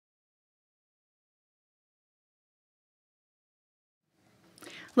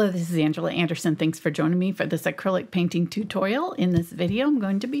Hello, this is Angela Anderson. Thanks for joining me for this acrylic painting tutorial. In this video, I'm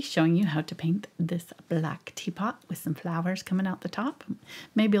going to be showing you how to paint this black teapot with some flowers coming out the top.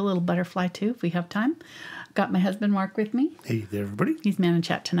 Maybe a little butterfly too, if we have time. Got my husband Mark with me. Hey there, everybody. He's man in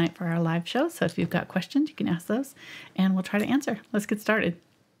chat tonight for our live show, so if you've got questions, you can ask those, and we'll try to answer. Let's get started.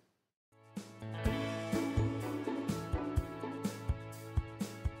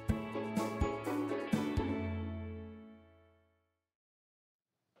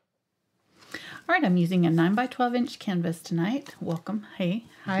 All right, I'm using a 9 by 12 inch canvas tonight. Welcome. Hey,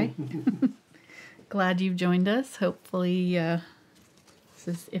 hi. Glad you've joined us. Hopefully,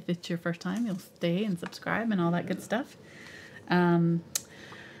 if it's your first time, you'll stay and subscribe and all that good stuff.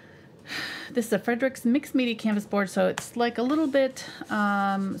 This is a Fredrix mixed media canvas board, so it's like a little bit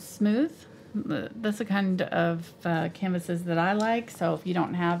smooth. That's the kind of canvases that I like. So if you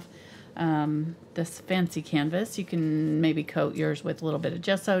don't have this fancy canvas, you can maybe coat yours with a little bit of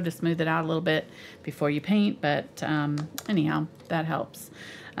gesso to smooth it out a little bit before you paint, but anyhow, that helps.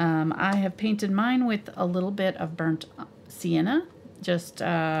 I have painted mine with a little bit of burnt sienna, just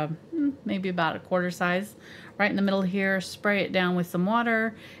maybe about a quarter size, right in the middle here. Spray it down with some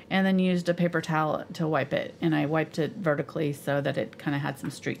water and then used a paper towel to wipe it, and I wiped it vertically so that it kind of had some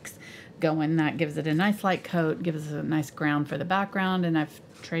streaks going. That gives it a nice light coat, gives it a nice ground for the background, and I've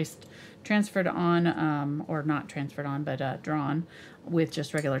transferred on, or not transferred on, but drawn with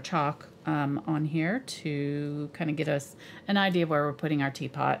just regular chalk on here to kind of get us an idea of where we're putting our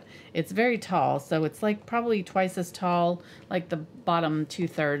teapot. It's very tall, so it's like probably twice as tall, like the bottom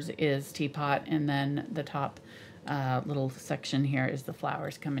 2/3 is teapot, and then the top little section here is the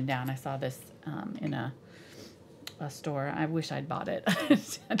flowers coming down. I saw this in a store. I wish I'd bought it.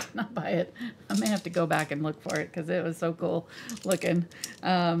 I did not buy it. I may have to go back and look for it because it was so cool looking.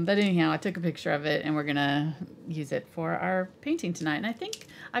 But anyhow, I took a picture of it and we're gonna use it for our painting tonight. And I think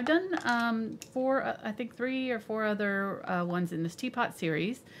I've done I think 3 or 4 other ones in this teapot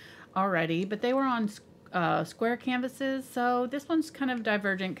series already, but they were on square canvases, so this one's kind of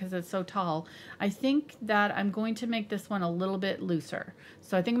divergent because it's so tall. I think that I'm going to make this one a little bit looser.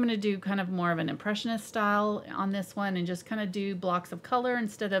 So I think I'm going to do kind of more of an impressionist style on this one and just kind of do blocks of color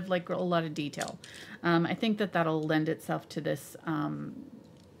instead of like a lot of detail. I think that that'll lend itself to this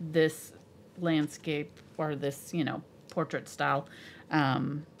this landscape or this, you know, portrait style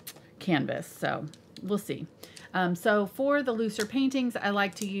canvas. So we'll see. So for the looser paintings, I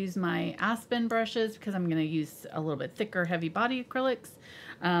like to use my Aspen brushes because I'm going to use a little bit thicker, heavy body acrylics,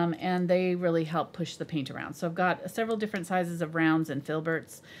 and they really help push the paint around. So I've got several different sizes of rounds and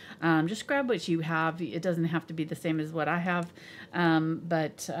filberts. Just grab what you have. It doesn't have to be the same as what I have,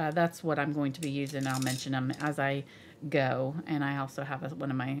 but that's what I'm going to be using. I'll mention them as I go. And I also have one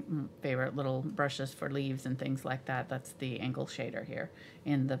of my favorite little brushes for leaves and things like that. That's the angle shader here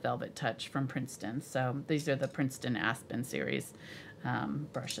in the Velvet Touch from Princeton. So these are the Princeton Aspen series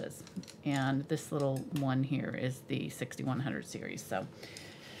brushes, and this little one here is the 6100 series. So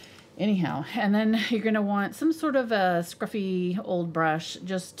anyhow, and then you're going to want some sort of a scruffy old brush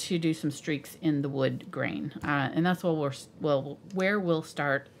just to do some streaks in the wood grain, and that's where we'll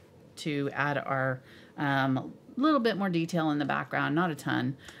start to add our little bit more detail in the background, not a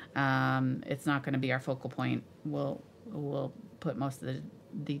ton. It's not going to be our focal point. We'll put most of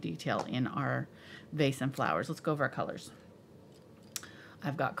the detail in our vase and flowers. Let's go over our colors.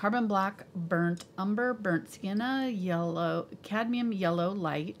 I've got carbon black, burnt umber, burnt sienna, yellow, cadmium yellow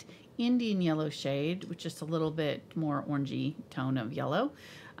light, Indian yellow shade, which is a little bit more orangey tone of yellow.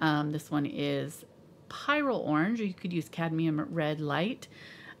 This one is Pyrrole orange, or you could use cadmium red light.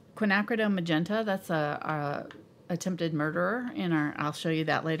 Quinacridone Magenta, that's a attempted murderer in our, I'll show you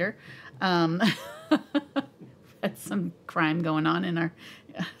that later. That's some crime going on in our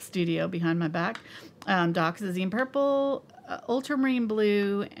studio behind my back. Dioxazine Purple, Ultramarine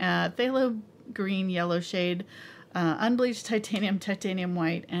Blue, Phthalo green yellow shade, Unbleached Titanium, Titanium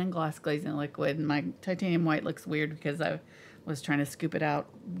White, and Gloss Glazing Liquid. And my Titanium White looks weird because I was trying to scoop it out,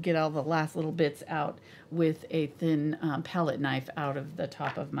 get all the last little bits out with a thin palette knife out of the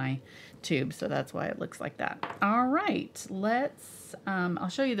top of my tube, so that's why it looks like that. All right, let's, I'll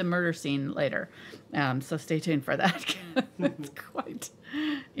show you the murder scene later, so stay tuned for that. It's quite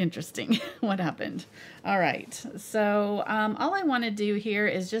interesting what happened. All right, so all I want to do here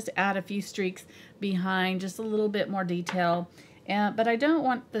is just add a few streaks behind, just a little bit more detail. But I don't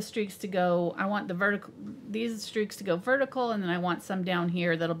want the streaks to go, I want these streaks to go vertical, and then I want some down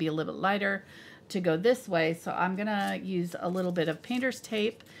here that'll be a little bit lighter to go this way. So I'm gonna use a little bit of painter's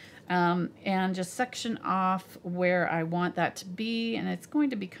tape and just section off where I want that to be. And it's going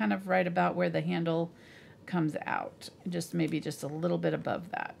to be kind of right about where the handle comes out. Just maybe just a little bit above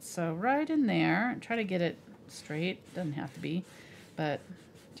that. So right in there, try to get it straight. Doesn't have to be, but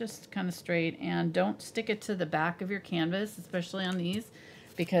just kind of straight. And don't stick it to the back of your canvas, especially on these,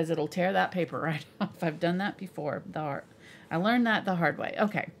 because it'll tear that paper right off. I've done that before. I learned that the hard way.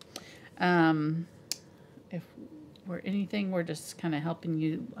 Okay. If we're anything, we're just kind of helping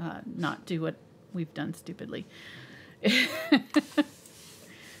you not do what we've done stupidly.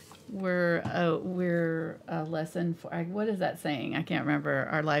 We're a lesson for, what is that saying? I can't remember.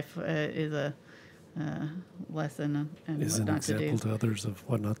 Our life is a lesson and is what an not to do. example to others of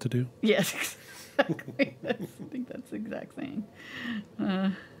what not to do. Yes, exactly. I think that's the exact saying.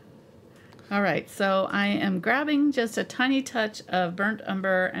 All right, so I am grabbing just a tiny touch of burnt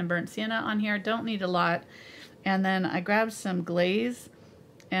umber and burnt sienna on here. Don't need a lot. And then I grabbed some glaze,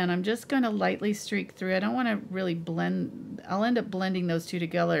 and I'm just going to lightly streak through. I don't want to really blend. I'll end up blending those two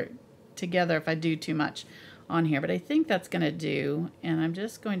together if I do too much on here, but I think that's going to do. And I'm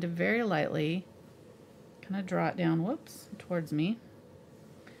just going to very lightly kind of draw it down, whoops, towards me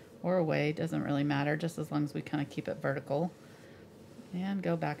or away. Doesn't really matter, just as long as we kind of keep it vertical. And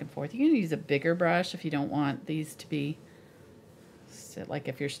go back and forth. You can use a bigger brush if you don't want these to be, like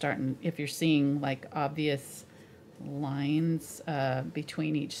if you're seeing like obvious lines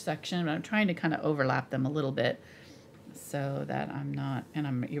between each section. But I'm trying to kind of overlap them a little bit so that I'm not, and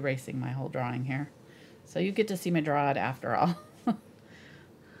I'm erasing my whole drawing here. So you get to see me draw it after all.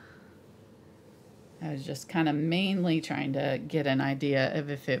 I was just kind of mainly trying to get an idea of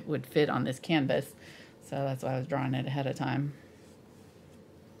if it would fit on this canvas. So that's why I was drawing it ahead of time.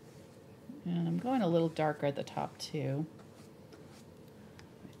 And I'm going a little darker at the top too.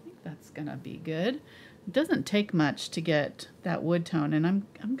 I think that's gonna be good. It doesn't take much to get that wood tone, and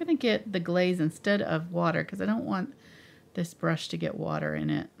I'm gonna get the glaze instead of water because I don't want this brush to get water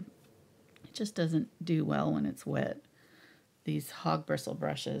in it. It just doesn't do well when it's wet. These hog bristle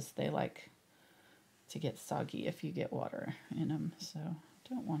brushes, they like to get soggy if you get water in them. So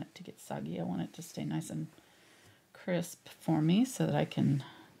I don't want it to get soggy. I want it to stay nice and crisp for me so that I can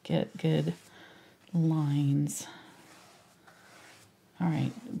get good lines. All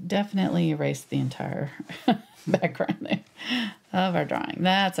right, definitely erase the entire background there of our drawing.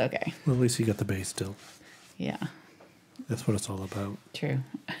 That's okay. Well, at least you got the base still. Yeah. That's what it's all about. True.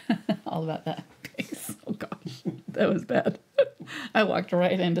 All about that base. Oh gosh, that was bad. I walked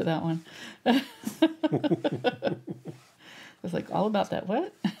right into that one. I was like, all about that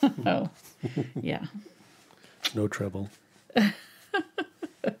what? Oh, yeah. No trouble.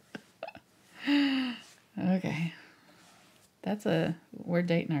 Okay. We're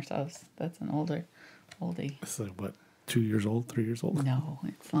dating ourselves. That's an oldie. So what, 2 years old, 3 years old? No,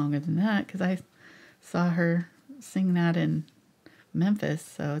 it's longer than that because I saw her sing that in Memphis,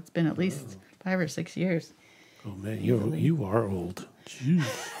 so it's been at least 5 or 6 years. Oh man, you are old. Jeez.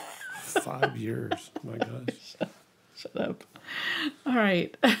 5 years. My gosh. Shut up. All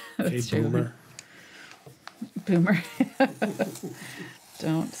right. Okay, boomer. Boomer.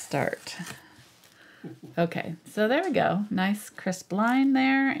 Don't start. Okay, so there we go. Nice crisp line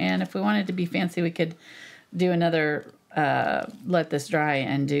there. And if we wanted to be fancy, we could do another, let this dry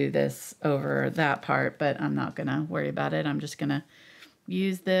and do this over that part, but I'm not going to worry about it. I'm just going to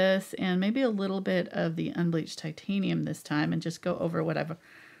use this and maybe a little bit of the unbleached titanium this time and just go over what I've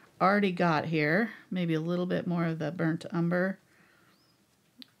already got here. Maybe a little bit more of the burnt umber.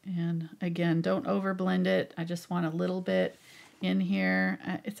 And again, don't overblend it. I just want a little bit in here.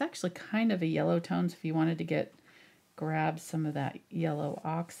 It's actually kind of a yellow tone, so if you wanted to grab some of that yellow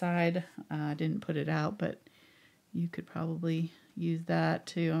oxide, I didn't put it out, but you could probably use that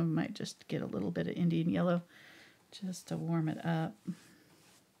too. I might just get a little bit of Indian yellow just to warm it up.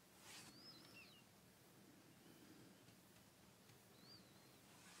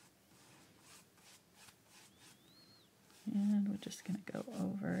 And we're just going to go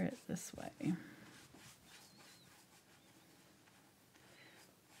over it this way.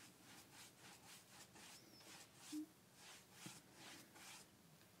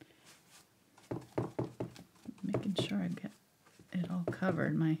 Making sure I get it all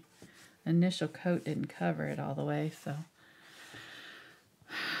covered. My initial coat didn't cover it all the way, so.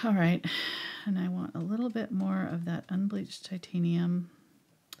 All right, and I want a little bit more of that unbleached titanium,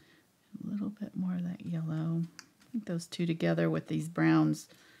 a little bit more of that yellow. I think those two together with these browns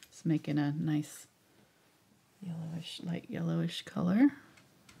is making a nice yellowish, light yellowish color.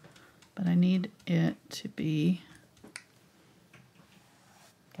 But I need it to be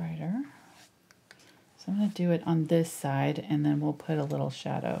brighter. So I'm going to do it on this side, and then we'll put a little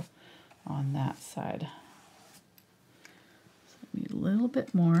shadow on that side. So I need a little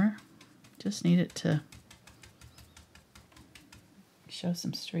bit more. Just need it to show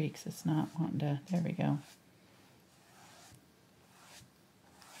some streaks. It's not wanting to, there we go.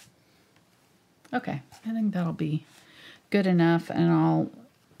 Okay, I think that'll be good enough, and I'll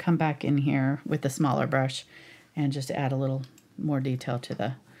come back in here with the smaller brush and just add a little more detail to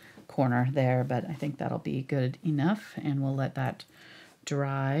the corner there, but I think that'll be good enough, and we'll let that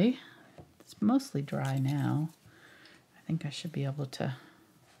dry. It's mostly dry now. I think I should be able to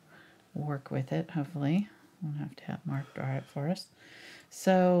work with it, hopefully. We'll have to have Mark dry it for us.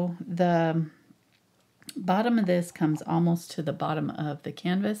 So the bottom of this comes almost to the bottom of the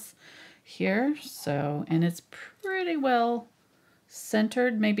canvas here, so, and it's pretty well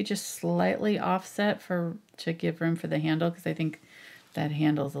centered, maybe just slightly offset to give room for the handle, because I think that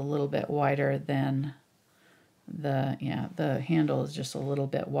handle's a little bit wider than the handle is just a little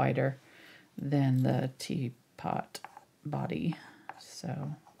bit wider than the teapot body.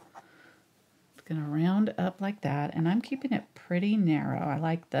 So it's gonna round up like that, and I'm keeping it pretty narrow.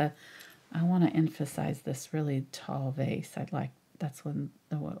 I want to emphasize this really tall vase. That's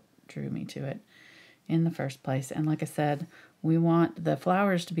what drew me to it in the first place. And like I said, we want the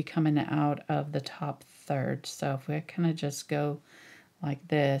flowers to be coming out of the top third. So if we kind of just go like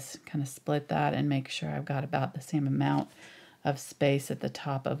this, kind of split that and make sure I've got about the same amount of space at the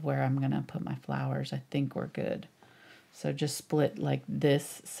top of where I'm going to put my flowers, I think we're good. So just split like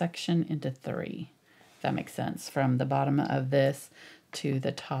this section into 3, if that makes sense. From the bottom of this to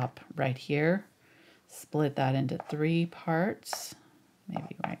the top right here, split that into 3 parts,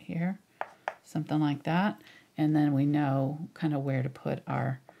 maybe right here, something like that. And then we know kind of where to put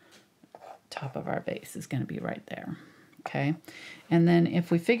our top of our vase is going to be right there. Okay. And then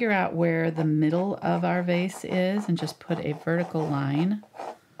if we figure out where the middle of our vase is and just put a vertical line,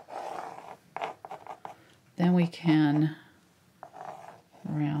 then we can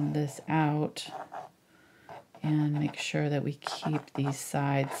round this out and make sure that we keep these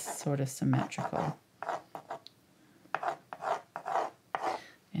sides sort of symmetrical.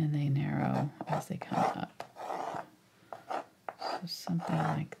 And they narrow as they come up. So something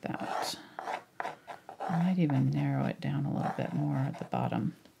like that. I might even narrow it down a little bit more at the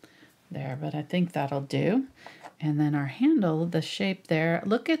bottom there, but I think that'll do. And then our handle, the shape there,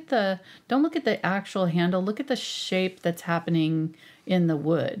 don't look at the actual handle, look at the shape that's happening in the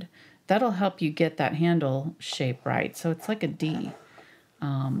wood. That'll help you get that handle shape right. So it's like a D.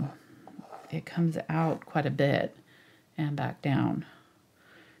 It comes out quite a bit and back down.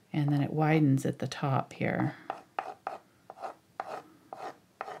 And then it widens at the top here.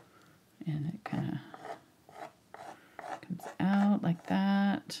 And it kind of comes out like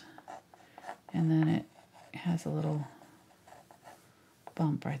that. And then it has a little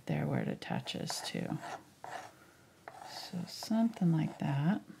bump right there where it attaches to. So something like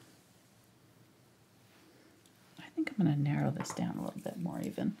that. I think I'm going to narrow this down a little bit more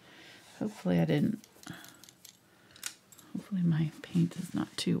even. Hopefully hopefully my paint is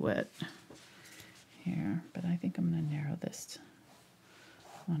not too wet here, but I think I'm going to narrow this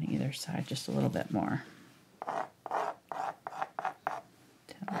on either side just a little bit more. To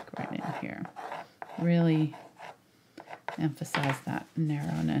look right in here. Really emphasize that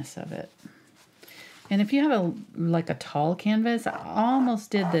narrowness of it. And if you have like a tall canvas, I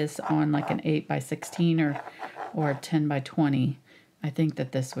almost did this on like an 8x16 or a 10x20. I think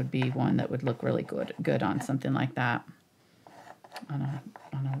that this would be one that would look really good on something like that. On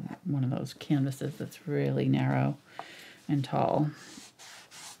one of those canvases that's really narrow and tall.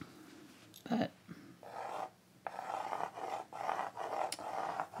 But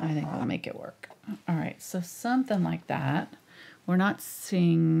I think we'll make it work. All right, so something like that. We're not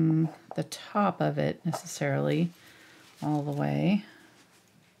seeing the top of it necessarily all the way.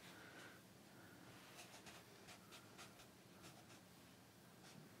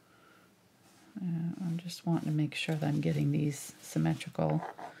 I'm just wanting to make sure that I'm getting these symmetrical.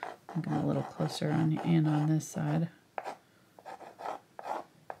 I'm going a little closer on this side.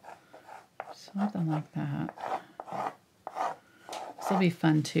 Something like that. This will be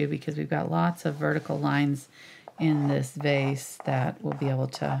fun too because we've got lots of vertical lines in this vase that we'll be able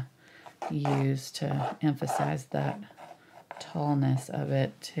to use to emphasize that tallness of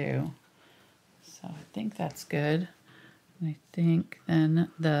it too. So I think that's good. And I think then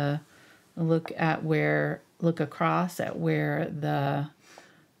look across at where the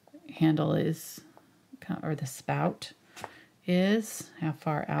handle is, or the spout is, how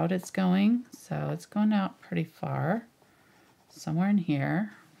far out it's going. So it's going out pretty far, somewhere in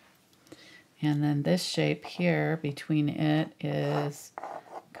here. And then this shape here between it is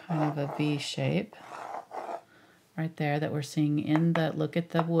kind of a V shape right there that we're seeing in the, look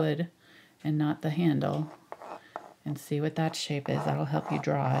at the wood and not the handle. and see what that shape is. That'll help you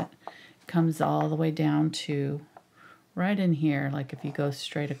draw it. Comes all the way down to right in here. Like if you go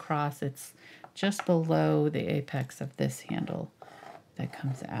straight across, it's just below the apex of this handle that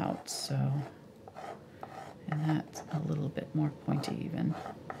comes out. So, and that's a little bit more pointy even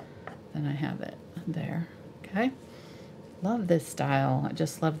than I have it there. Okay. Love this style. I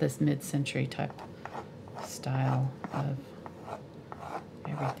just love this mid-century type style of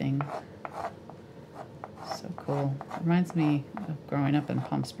everything. So cool. Reminds me of growing up in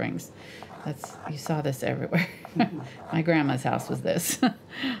Palm Springs. You saw this everywhere. My grandma's house was this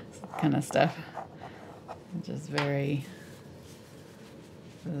kind of stuff. Just very,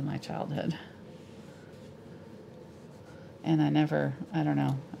 this is my childhood. And I don't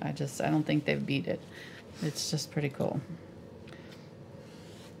know. I don't think they've beat it. It's just pretty cool.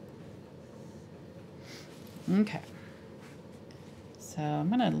 Okay. So I'm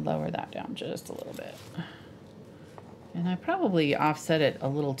going to lower that down just a little bit. And I probably offset it a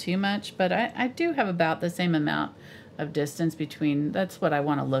little too much, but I do have about the same amount of distance between. That's what I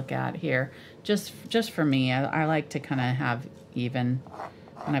want to look at here. Just for me, I like to kind of have even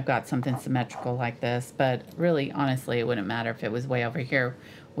when I've got something symmetrical like this. But really, honestly, it wouldn't matter if it was way over here.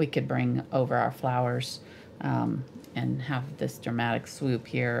 We could bring over our flowers and have this dramatic swoop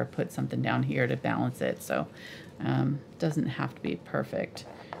here, or put something down here to balance it. So it doesn't have to be perfect.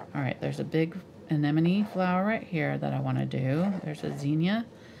 All right, there's a big anemone flower right here that I want to do. There's a zinnia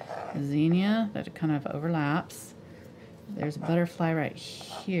that kind of overlaps. There's a butterfly right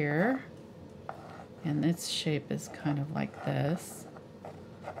here, and its shape is kind of like this.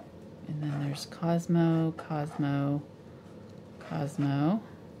 And then there's Cosmo,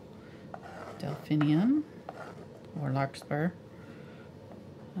 Delphinium, or Larkspur,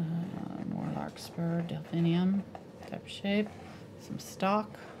 Delphinium type shape, some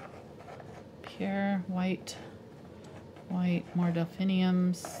stalk, pure white, more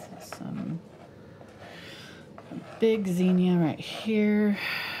Delphiniums, some big zinnia right here,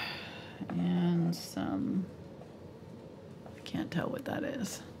 and some, I can't tell what that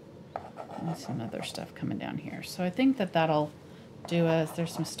is, and some other stuff coming down here. So I think that'll do us.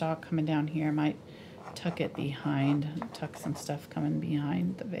 There's some stalk coming down here. Might tuck some stuff coming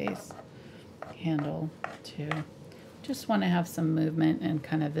behind the vase handle too. Just want to have some movement and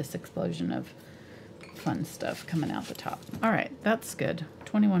kind of this explosion of fun stuff coming out the top. All right, that's good.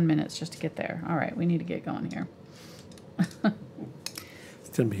 21 minutes just to get there. All right, we need to get going here.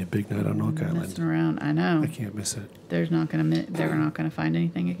 It's gonna be a big night on Oak Island. Messing around, I know. I can't miss it. They're not gonna find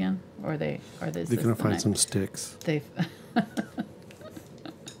anything again, or they're gonna find some sticks.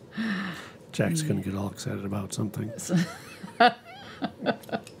 Jack's gonna get all excited about something.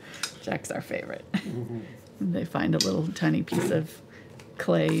 Jack's our favorite. Mm-hmm. They find a little tiny piece of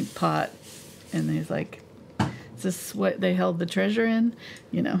clay pot, and he's like, "Is this what they held the treasure in?"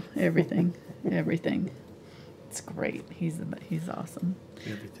 You know, everything. It's great. He's awesome.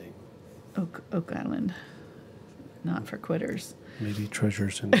 Everything. Oak Island, not for quitters. Maybe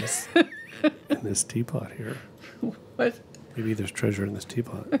treasures in this this teapot here. What? Maybe there's treasure in this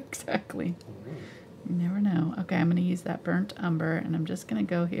teapot. Exactly. You never know. Okay, I'm going to use that burnt umber, and I'm just going to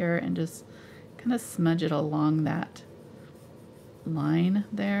go here and just kind of smudge it along that line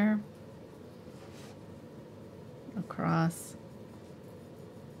there, across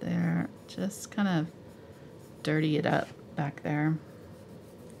there. Just kind of dirty it up back there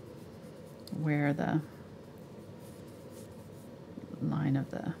where the line of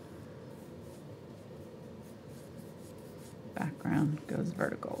the background goes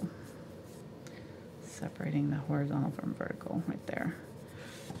vertical, separating the horizontal from vertical right there.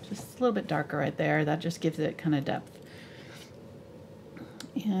 Just a little bit darker right there. That just gives it kind of depth.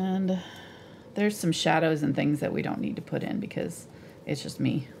 And there's some shadows and things that we don't need to put in because it's just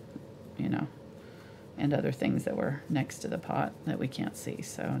me, you know, and other things that were next to the pot that we can't see,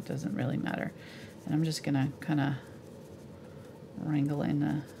 so it doesn't really matter. And I'm just gonna kind of wrangle in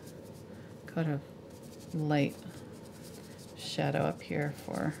a kind of light shadow up here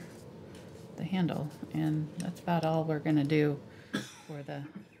for the handle, and that's about all we're gonna do for the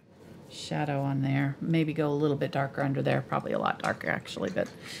shadow on there. Maybe go a little bit darker under there, probably a lot darker actually, but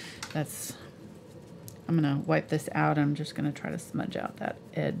that's, I'm gonna wipe this out. I'm just gonna try to smudge out that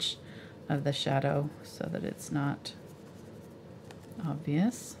edge of the shadow so that it's not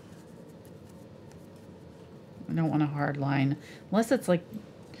obvious. I don't want a hard line unless it's like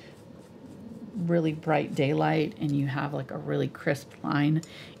really bright daylight and you have like a really crisp line.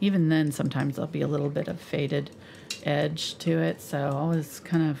 Even then sometimes there'll be a little bit of faded edge to it, so always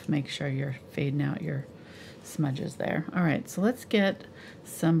kind of make sure you're fading out your smudges there. All right, so let's get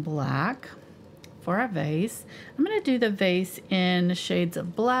some black for our vase. I'm going to do the vase in shades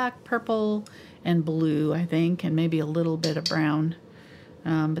of black, purple, and blue, I think, and maybe a little bit of brown.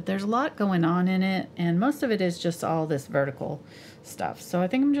 But there's a lot going on in it, and most of it is just all this vertical stuff. So I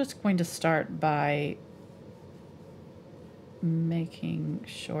think I'm just going to start by making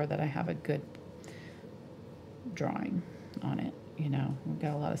sure that I have a good drawing on it. You know, we've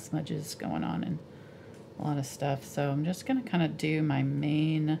got a lot of smudges going on and a lot of stuff. So I'm just going to kind of do my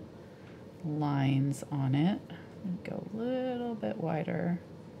main lines on it. Go a little bit wider.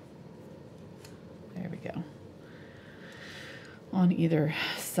 There we go. On either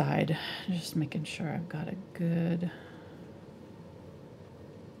side, just making sure I've got a good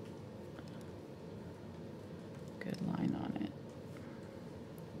line on it.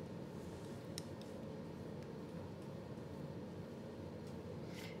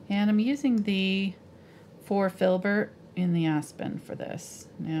 And I'm using the 4 Filbert in the Aspen for this.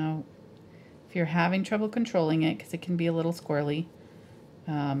 Now, if you're having trouble controlling it, because it can be a little squirrely,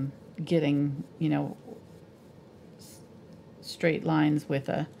 getting, you know, straight lines with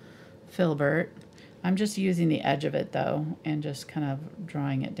a Filbert. I'm just using the edge of it though and just kind of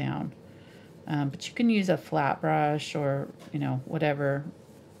drawing it down. But you can use a flat brush or, you know, whatever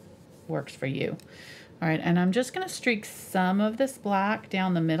works for you. All right, and I'm just going to streak some of this black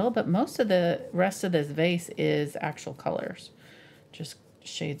down the middle, but most of the rest of this vase is actual colors, just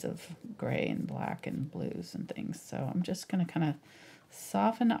shades of gray and black and blues and things. So I'm just going to kind of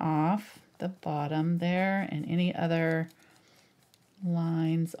soften off the bottom there and any other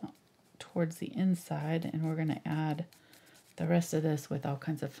lines towards the inside, and we're going to add the rest of this with all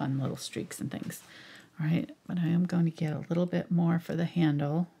kinds of fun little streaks and things. All right, but I am going to get a little bit more for the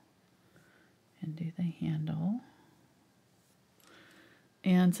handle and do the handle.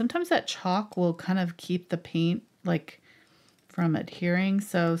 And sometimes that chalk will kind of keep the paint like from adhering,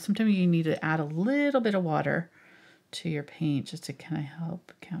 so sometimes you need to add a little bit of water to your paint just to kind of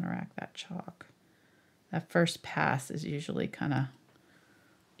help counteract that chalk. That first pass is usually kind of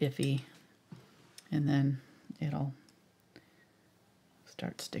iffy, and then it'll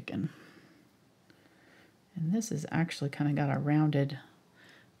start sticking. And this has actually kind of got a rounded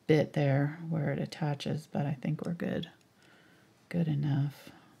bit there where it attaches, but I think we're good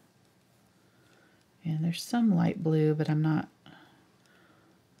enough. And there's some light blue, but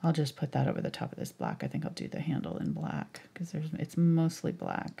I'll just put that over the top of this black. I think I'll do the handle in black because it's mostly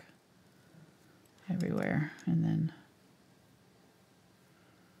black everywhere. And then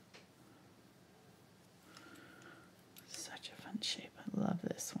such a fun shape. I love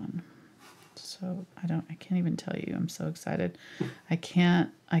this one. So I can't even tell you. I'm so excited. I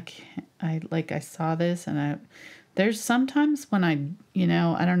saw this and there's sometimes when I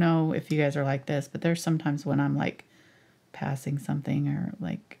don't know if you guys are like this, but there's sometimes when I'm like passing something or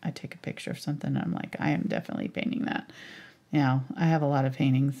like I take a picture of something and I'm like, I am definitely painting that. I have a lot of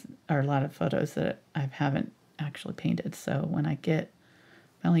paintings or a lot of photos that I haven't actually painted. So when I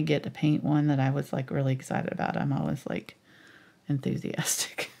only get to paint one that I was like really excited about, I'm always like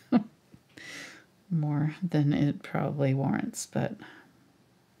enthusiastic. More than it probably warrants, but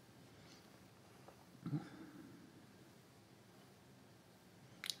I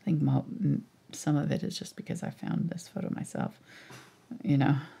think some of it is just because I found this photo myself.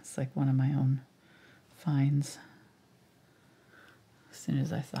 It's like one of my own finds. As soon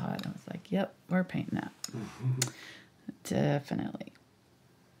as I saw it, I was like, yep, we're painting that. Mm-hmm. Definitely.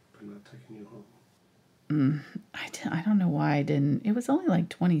 But not taking you home. I don't know why I didn't. It was only like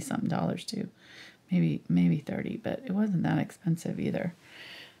 $20-something too. Maybe 30, but it wasn't that expensive either.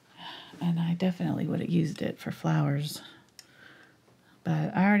 And I definitely would have used it for flowers.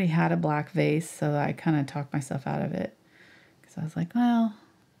 But I already had a black vase, so I kind of talked myself out of it. Because I was like, well,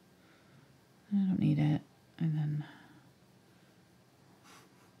 I don't need it. And then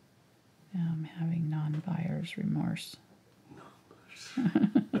now I'm having non-buyer's remorse.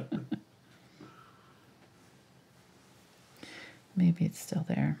 Maybe it's still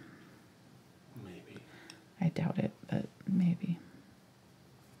there. Maybe. I doubt it, but maybe.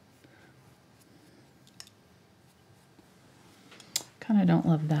 Kind of don't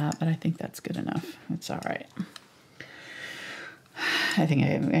love that, but I think that's good enough. It's all right. I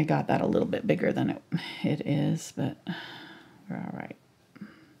think I got that a little bit bigger than it is, but we're all right.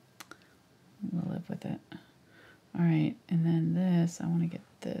 We'll live with it. All right, and then this, I want to get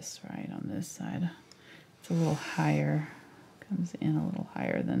this right on this side. It's a little higher. Comes in a little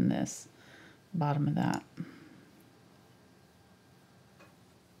higher than this, bottom of that.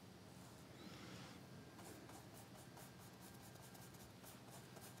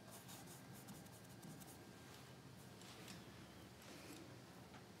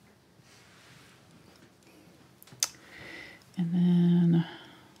 And then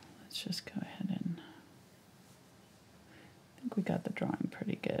let's just go ahead and, I think we got the drawing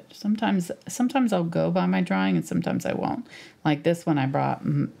pretty good. Sometimes I'll go by my drawing and sometimes I won't. Like this one, I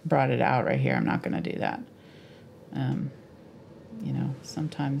brought it out right here. I'm not going to do that. You know,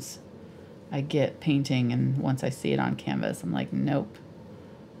 sometimes I get painting and once I see it on canvas, I'm like, nope,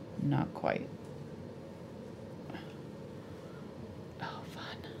 not quite. Oh,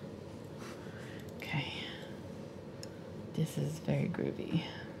 fun. Okay. This is very groovy.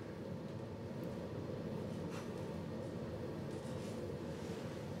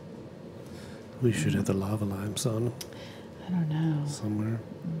 We should have the lava lamps on. I don't know. Somewhere.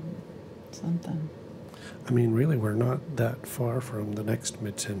 Something. I mean, really, we're not that far from the next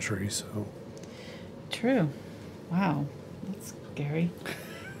mid-century, so. True. Wow. That's scary.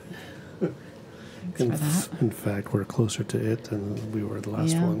 Thanks for that. In fact, we're closer to it than we were the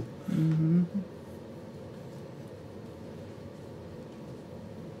last one. Mm-hmm.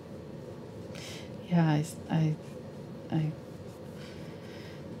 Yeah, I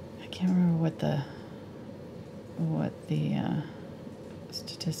can't remember what the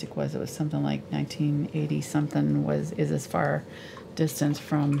statistic was. It was something like 1980 something is as far distance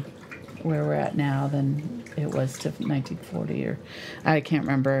from where we're at now than it was to 1940, or I can't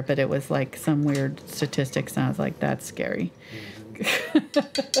remember, but it was like some weird statistics and I was like, that's scary.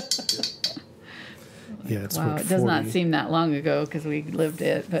 Yeah, it's wow, it does not seem that long ago because we lived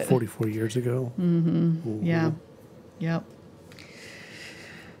it, but 44 years ago. Yeah. Yep.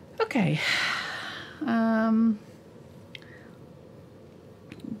 Okay.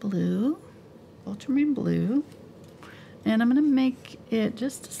 Blue, ultramarine blue, and I'm going to make it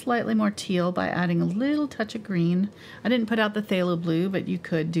just slightly more teal by adding a little touch of green. I didn't put out the phthalo blue, but you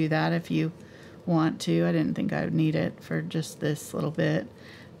could do that if you want to. I didn't think I would need it for just this little bit.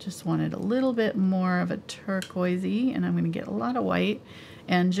 Just wanted a little bit more of a turquoisey, and I'm going to get a lot of white.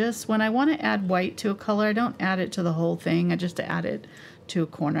 And just when I want to add white to a color, I don't add it to the whole thing. I just add it to a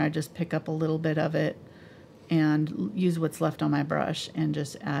corner. I just pick up a little bit of it and use what's left on my brush and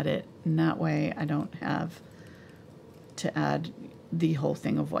just add it. And that way I don't have to add the whole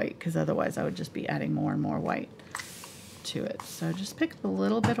thing of white, because otherwise I would just be adding more and more white to it. So just pick up a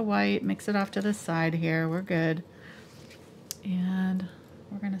little bit of white, mix it off to the side here. We're good. And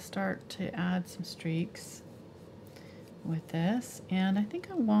we're going to start to add some streaks with this. And I think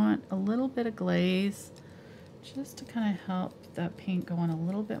I want a little bit of glaze just to kind of help that paint go on a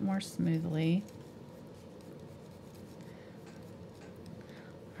little bit more smoothly.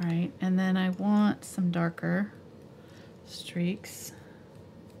 All right, and then I want some darker streaks.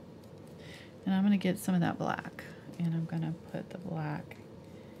 And I'm going to get some of that black. And I'm going to put the black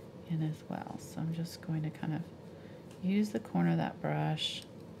in as well. So I'm just going to kind of use the corner of that brush.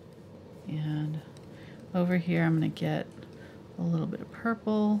 And over here I'm going to get a little bit of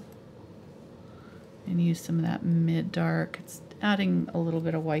purple and use some of that mid-dark. It's adding a little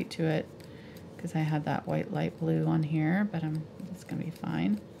bit of white to it because I had that white light blue on here, but it's going to be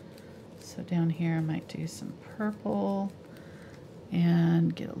fine. So down here I might do some purple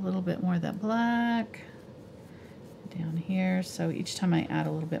and get a little bit more of that black down here. So each time I add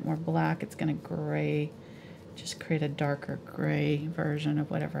a little bit more black, it's going to gray, just create a darker gray version of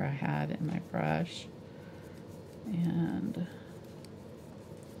whatever I had in my brush. And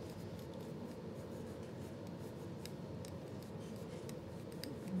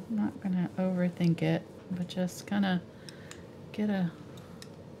I'm not going to overthink it, but just kind of get a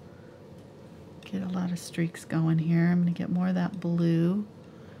lot of streaks going here. I'm going to get more of that blue,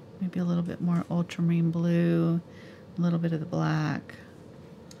 maybe a little bit more ultramarine blue, a little bit of the black,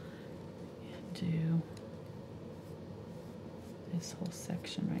 and do this whole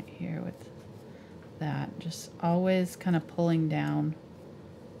section right here with that. Just always kind of pulling down.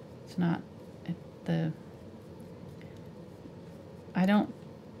 It's not I don't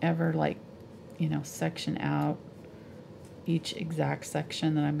ever section out each exact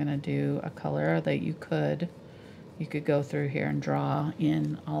section that I'm going to do a color. That you could go through here and draw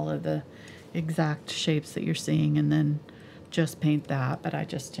in all of the exact shapes that you're seeing and then just paint that, but I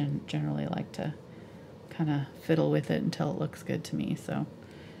just generally like to kind of fiddle with it until it looks good to me. So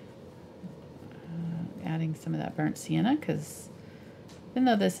adding some of that burnt sienna, because even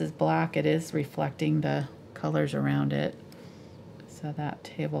though this is black, it is reflecting the colors around it, so that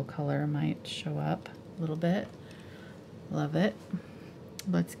table color might show up a little bit. Love it.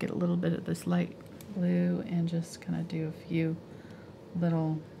 Let's get a little bit of this light blue and just kind of do a few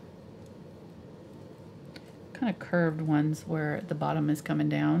little kind of curved ones where the bottom is coming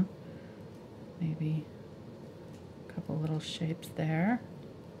down. Maybe a couple little shapes there.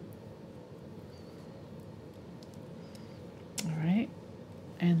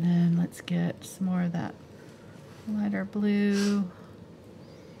 And then let's get some more of that lighter blue.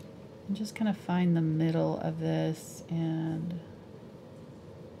 And just kind of find the middle of this and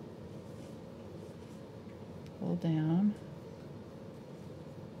pull down.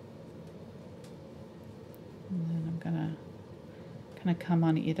 And then I'm gonna kind of come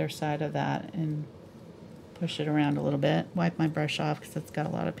on either side of that and push it around a little bit. Wipe my brush off because it's got a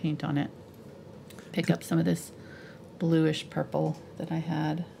lot of paint on it. Pick up some of this bluish purple that I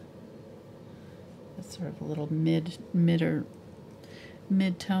had. It's sort of a little mid-tone,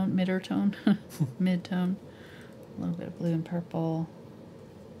 mid-tone. A little bit of blue and purple.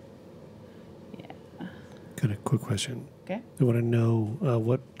 Yeah. Got a quick question. Okay. I want to know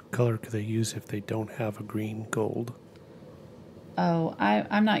what color could they use if they don't have a green gold? Oh,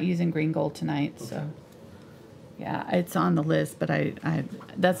 I'm not using green gold tonight, okay. So yeah, it's on the list, but I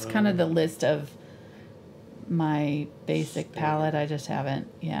that's kind of the list of my basic palette. I just haven't.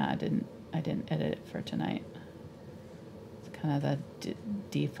 Yeah, I didn't edit it for tonight. It's kind of the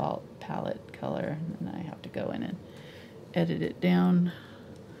default palette color, and then I have to go in and edit it down.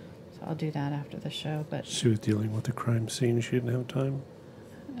 So I'll do that after the show. But she was dealing with the crime scene. She didn't have time.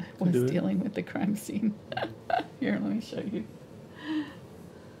 I was dealing with the crime scene. Here, let me show you.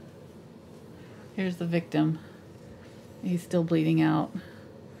 Here's the victim. He's still bleeding out.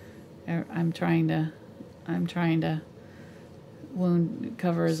 I'm trying to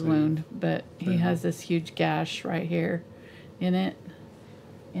cover his wound, but he has this huge gash right here in it,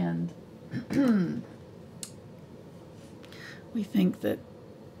 and we think that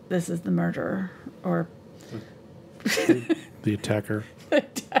this is the murderer or the attacker. The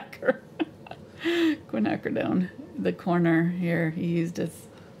attacker. Quinacridone. The corner here, he used his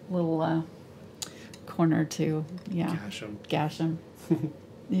little corner to gash him.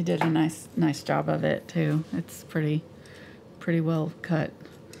 He did a nice job of it too. It's pretty well cut.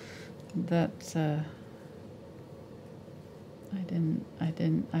 That's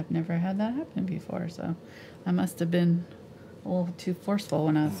I've never had that happen before, so I must have been a little too forceful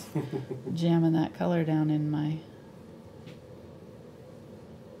when I was jamming that color down in my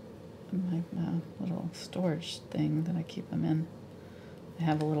little storage thing that I keep them in. I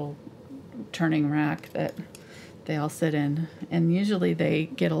have a little turning rack that they all sit in, and usually they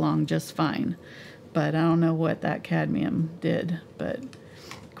get along just fine, but I don't know what that cadmium did, but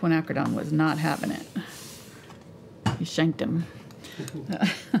Quinacridone was not having it. He shanked him.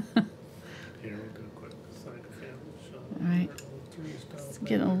 All right, let's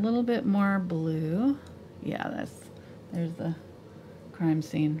get a little bit more blue. Yeah, there's the crime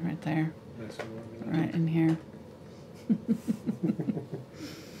scene right there, right in here.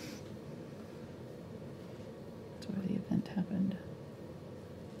 That's where the event happened.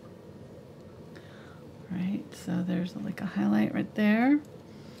 Right, so there's like a highlight right there.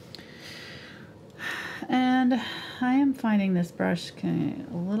 And I am finding this brush a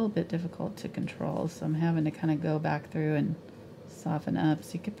little bit difficult to control, so I'm having to kind of go back through and soften up.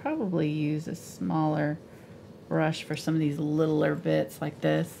 So you could probably use a smaller brush for some of these littler bits like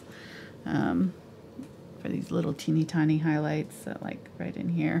this, for these little teeny tiny highlights, like right in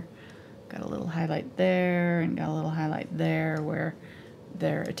here. Got a little highlight there and got a little highlight there where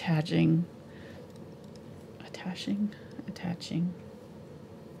they're attaching.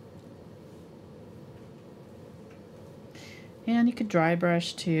 And you could dry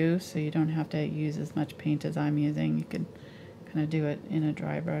brush too, so you don't have to use as much paint as I'm using. You could kind of do it in a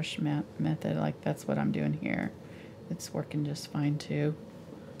dry brush method, like that's what I'm doing here. It's working just fine too.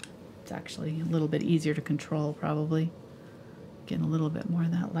 It's actually a little bit easier to control probably. Getting a little bit more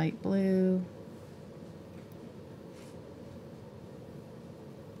of that light blue.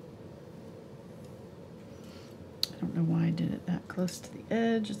 I don't know why I did it that close to the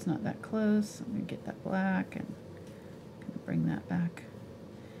edge. It's not that close. I'm going to get that black and bring that back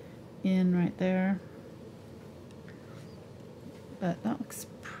in right there. But that looks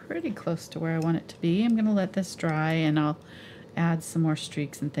pretty close to where I want it to be. I'm going to let this dry and I'll add some more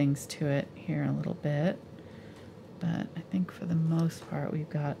streaks and things to it here in a little bit. But I think for the most part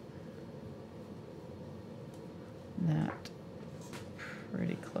we've got that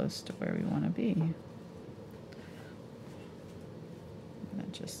pretty close to where we want to be. I'm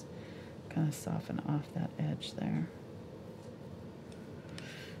going to just kind of soften off that edge there.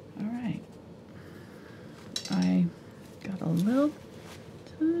 All right. I got a little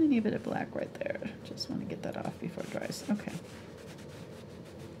tiny bit of black right there. Just want to get that off before it dries. Okay.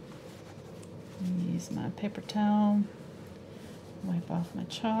 Use my paper towel. Wipe off my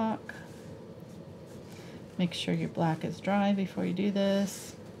chalk. Make sure your black is dry before you do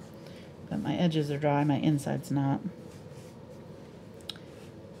this. But my edges are dry, my inside's not.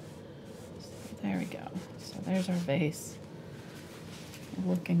 There we go. So there's our vase.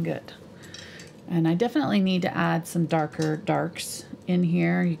 Looking good. And I definitely need to add some darker darks in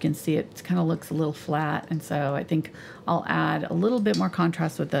here. You can see it kind of looks a little flat, and so I think I'll add a little bit more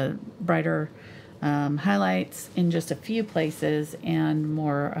contrast with the brighter highlights in just a few places and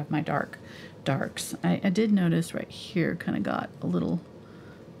more of my darks. I did notice right here kind of got a little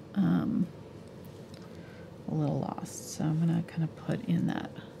lost, so I'm gonna kind of put in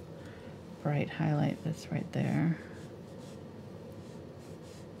that bright highlight that's right there.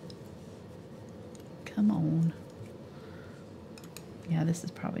 Come on. Yeah, this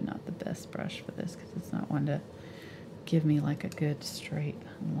is probably not the best brush for this because it's not one to give me like a good straight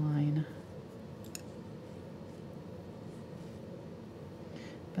line.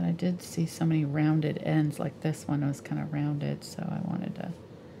 But I did see so many rounded ends, like this one was kind of rounded, so I wanted to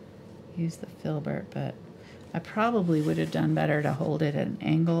use the Filbert, but I probably would have done better to hold it at an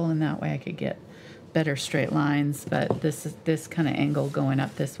angle, and that way I could get better straight lines. But this kind of angle going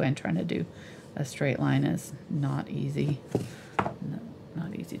up this way and trying to do a straight line is not easy.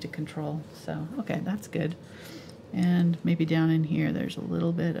 Not easy to control. So, okay, that's good. And maybe down in here there's a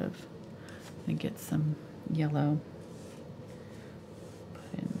little bit of, I get some yellow.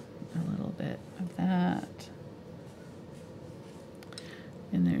 Put in a little bit of that.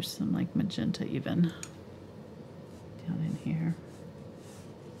 And there's some like magenta even down in here.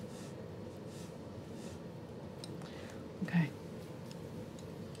 Okay.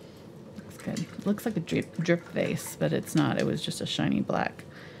 Looks good. Looks like a drip vase, but it's not. It was just a shiny black.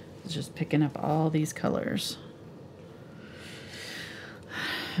 It's just picking up all these colors.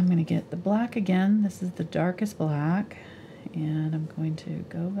 I'm going to get the black again. This is the darkest black. And I'm going to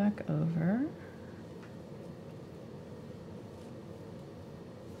go back over.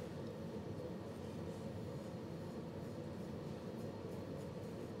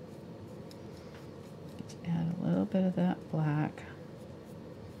 Just add a little bit of that black.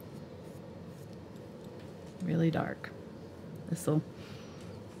 Really dark. This will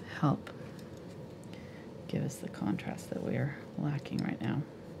help give us the contrast that we're lacking right now.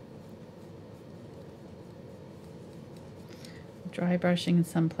 Dry brushing in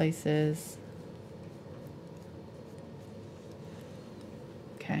some places.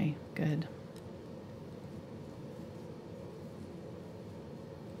 Okay, good.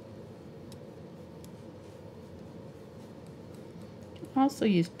 Also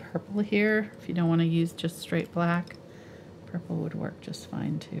use purple here if you don't want to use just straight black. Purple would work just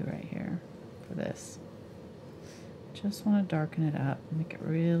fine too right here for this. Just want to darken it up, make it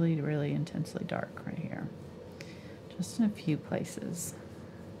really, really intensely dark right here. Just in a few places.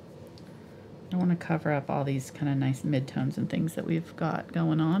 I don't want to cover up all these kind of nice midtones and things that we've got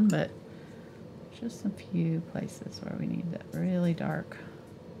going on, but just a few places where we need that really dark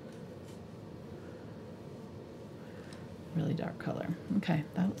color. Okay,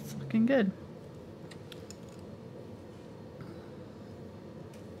 that's looking good.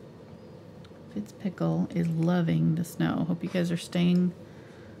 Pickle is loving the snow. Hope you guys are staying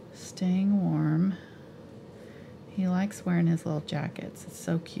warm. He likes wearing his little jackets. It's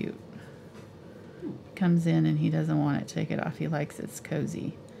so cute. Comes in and he doesn't want to take it off. He likes it's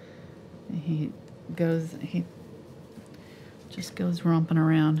cozy. He just goes romping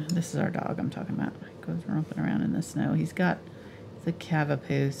around. This is our dog I'm talking about. He goes romping around in the snow. He's a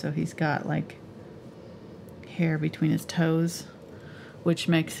cavapoo, so he's got like hair between his toes, which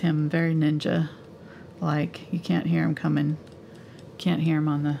makes him very ninja. Like you can't hear him coming. Can't hear him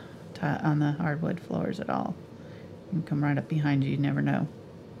on the hardwood floors at all. He can come right up behind you. You never know.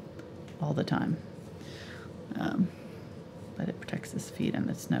 All the time. But it protects his feet in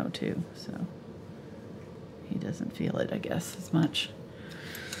the snow too, so he doesn't feel it, I guess, as much.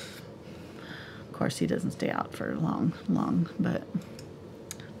 Of course, he doesn't stay out for long, but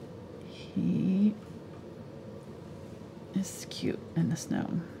he is cute in the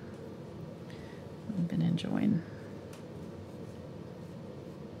snow. I've been enjoying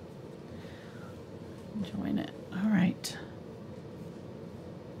it. All right.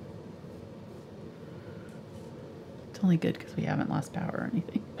 It's only good because we haven't lost power or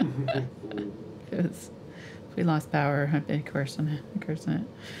anything. Because if we lost power, I'd be cursing it.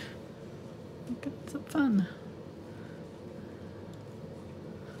 Got some fun.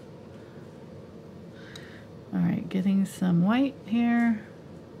 All right, getting some white here.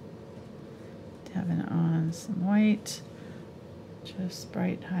 Dabbing on some white. Just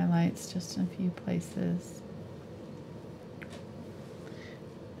bright highlights just in a few places.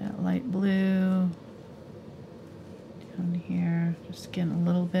 That light blue down here, just getting a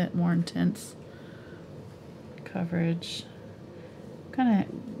little bit more intense coverage.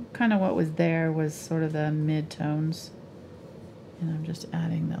 kind of what was there was sort of the mid-tones. And I'm just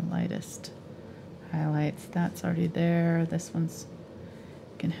adding the lightest highlights. That's already there. This one's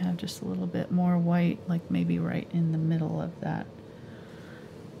can have just a little bit more white, like maybe right in the middle of that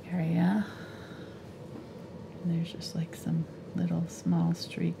area. And there's just like some little small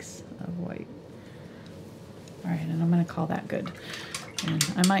streaks of white. All right, and I'm gonna call that good. And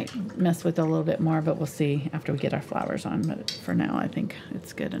I might mess with it a little bit more, but we'll see after we get our flowers on. But for now, I think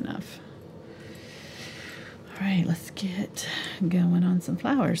it's good enough. All right, let's get going on some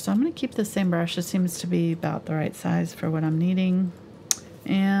flowers. So I'm gonna keep the same brush. It seems to be about the right size for what I'm needing.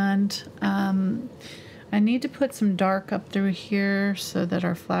 And I need to put some dark up through here so that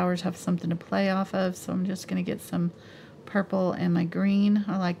our flowers have something to play off of. So I'm just going to get some purple and my green.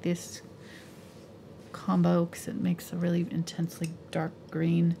 I like this combo because it makes a really intensely dark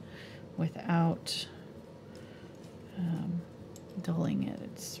green without dulling it.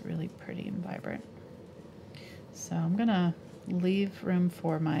 It's really pretty and vibrant. So I'm going to leave room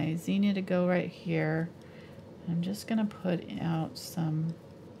for my zinnia to go right here. I'm just going to put out some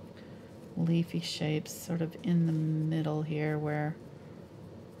leafy shapes sort of in the middle here where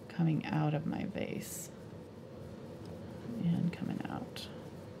coming out of my vase and coming out.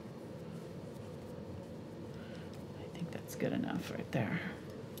 I think that's good enough right there.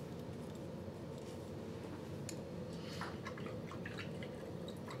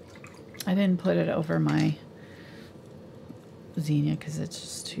 I didn't put it over my zinnia because it's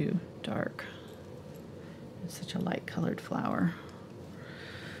just too dark. It's such a light colored flower.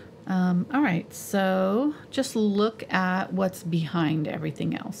 All right, so just look at what's behind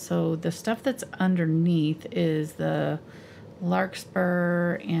everything else. So the stuff that's underneath is the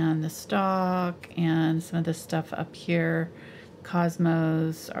larkspur and the stalk and some of the stuff up here.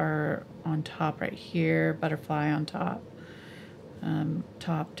 Cosmos are on top right here, butterfly on top,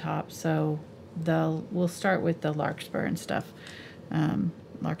 top. So we'll start with the larkspur and stuff.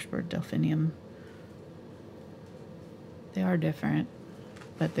 Larkspur, delphinium. They are different,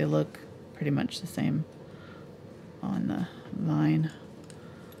 but they look pretty much the same on the vine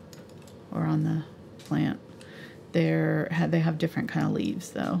or on the plant. They have different kind of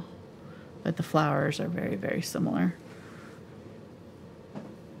leaves though, but the flowers are very, very similar.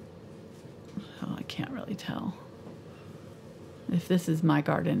 Oh, I can't really tell. If this is my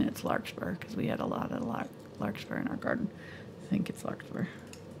garden, it's larkspur because we had a lot of larkspur in our garden. I think it's larkspur.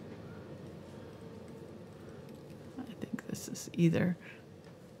 This is either,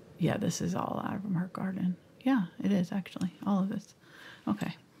 yeah, this is all out of our garden. Yeah, it is actually, all of this.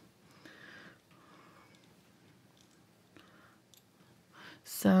 Okay.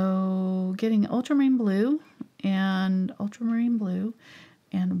 So getting ultramarine blue and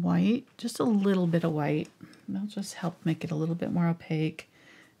white, just a little bit of white. That'll just help make it a little bit more opaque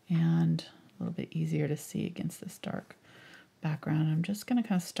and a little bit easier to see against this dark background. I'm just gonna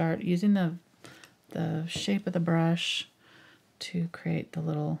kind of start using the shape of the brush to create the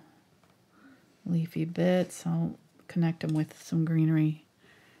little leafy bits. I'll connect them with some greenery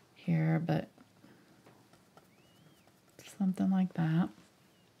here, but something like that.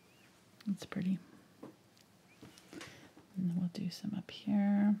 It's pretty. And then we'll do some up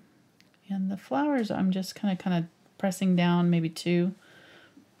here. And the flowers, I'm just kind of pressing down maybe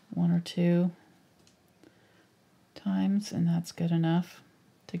one or two times, and that's good enough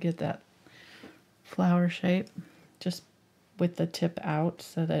to get that flower shape. Just with the tip out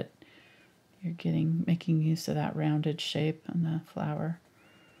so that you're making use of that rounded shape on the flower.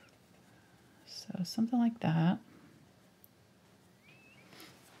 So something like that.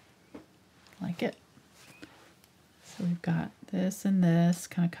 Like it. So we've got this and this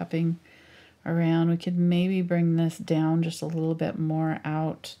kind of cupping around. We could maybe bring this down just a little bit more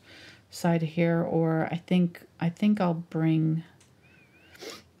outside here, or I think I'll bring,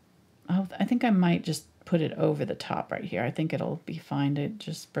 I think I might just put it over the top right here. I think it'll be fine to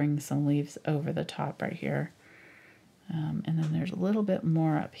just bring some leaves over the top right here. And then there's a little bit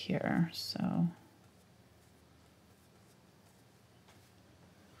more up here, so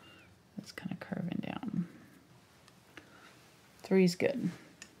it's kind of curving down. 3 is good.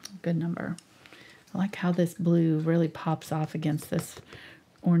 Good number. I like how this blue really pops off against this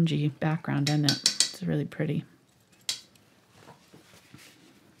orangey background, doesn't it? It's really pretty.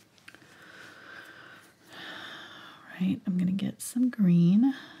 Right, I'm going to get some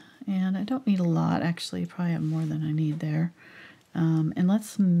green, and I don't need a lot, actually. Probably have more than I need there. And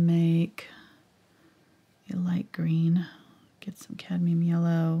let's make a light green. Get some cadmium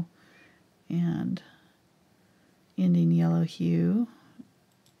yellow and Indian Yellow Hue,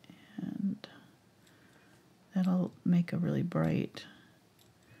 and that'll make a really bright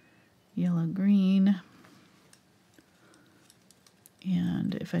yellow green.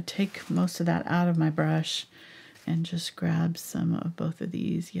 And if I take most of that out of my brush and just grab some of both of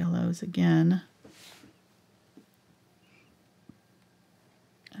these yellows again,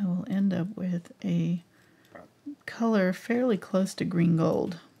 I will end up with a color fairly close to green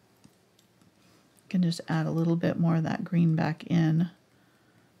gold. I can just add a little bit more of that green back in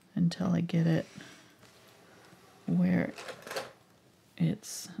until I get it where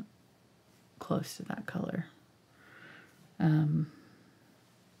it's close to that color.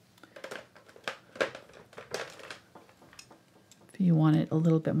 If you want it a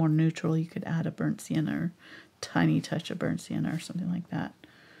little bit more neutral, you could add a burnt sienna or tiny touch of burnt sienna or something like that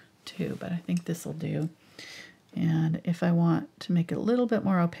too, but I think this will do. And if I want to make it a little bit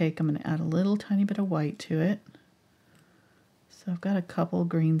more opaque, I'm going to add a little tiny bit of white to it. So I've got a couple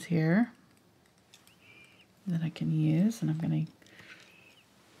greens here that I can use, and I'm going to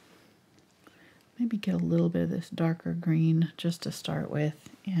maybe get a little bit of this darker green just to start with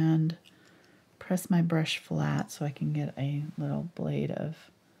and press my brush flat so I can get a little blade of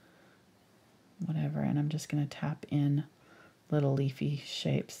whatever, and I'm just going to tap in little leafy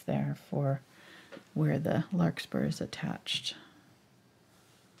shapes there for where the larkspur is attached.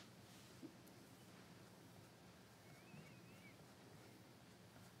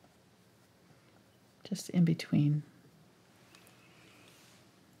 Just in between.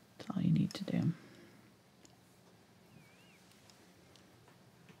 That's all you need to do.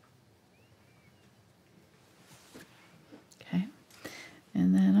 Okay,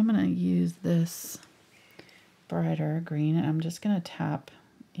 and then I'm going to use this brighter green, and I'm just going to tap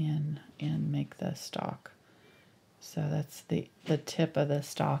in and make the stalk. So that's the tip of the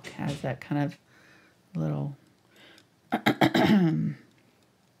stalk has that kind of little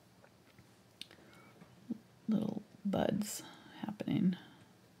little buds happening.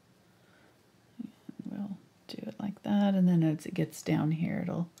 And we'll do it like that, and then as it gets down here,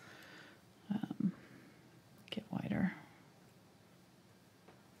 it'll get wider.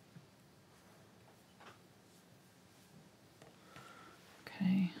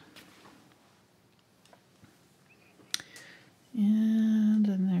 Okay. And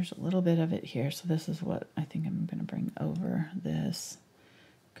then there's a little bit of it here, so this is what I think I'm going to bring over this,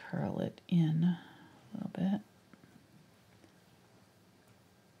 curl it in a little bit.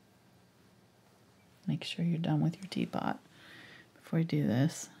 Make sure you're done with your teapot before you do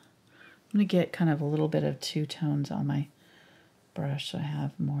this. I'm going to get kind of a little bit of two tones on my brush so I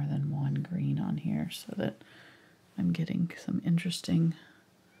have more than one green on here so that I'm getting some interesting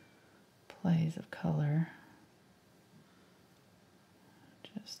plays of color.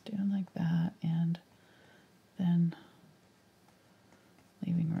 Just doing like that, and then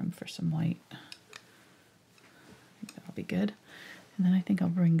leaving room for some white. I think that'll be good. And then I think I'll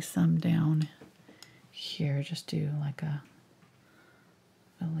bring some down here, just do like a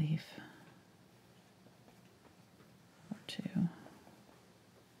leaf or two.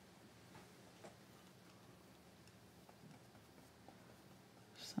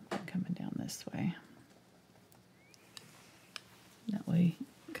 Something coming down this way. That way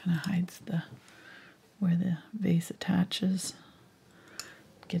it kind of hides where the vase attaches.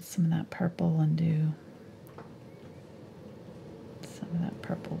 Get some of that purple and do some of that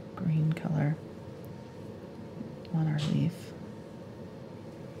purple green color on our leaf.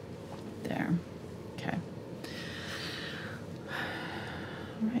 There. Okay.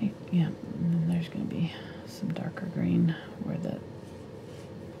 All right. Yeah. And then there's going to be some darker green where the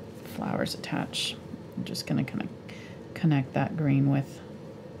flowers attach. I'm just going to kind of connect that green with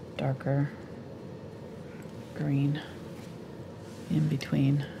darker green in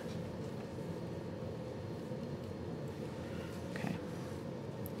between. Okay,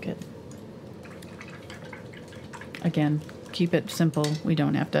 good. Again, keep it simple. We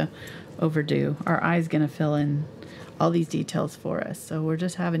don't have to overdo. Our eye's going to fill in all these details for us. So we're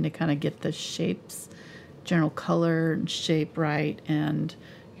just having to kind of get the shapes, general color and shape right, and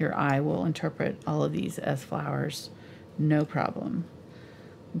your eye will interpret all of these as flowers. No problem.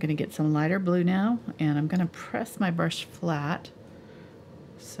 I'm going to get some lighter blue now, and I'm going to press my brush flat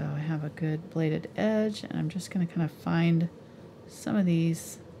so I have a good bladed edge, and I'm just going to kind of find some of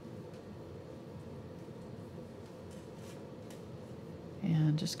these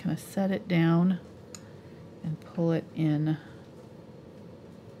and just kind of set it down and pull it in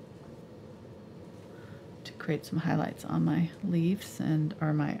to create some highlights on my leaves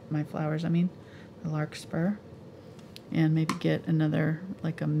or my flowers, I mean, the larkspur. And maybe get another,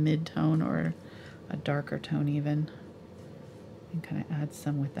 like a mid-tone or a darker tone even. And kind of add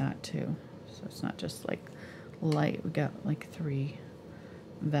some with that too. So it's not just like light. We got like three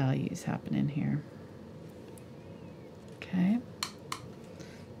values happening here. Okay.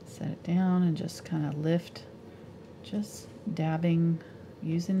 Set it down and just kind of lift, just dabbing,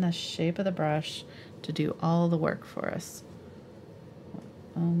 using the shape of the brush to do all the work for us.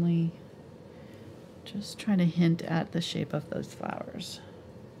 Only just trying to hint at the shape of those flowers.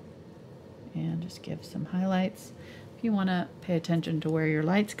 And just give some highlights. If you want to pay attention to where your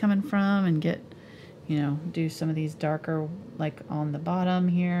light's coming from and get, you know, do some of these darker, like on the bottom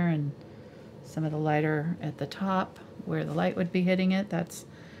here, and some of the lighter at the top where the light would be hitting it, that's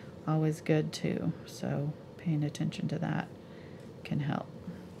always good too. So paying attention to that can help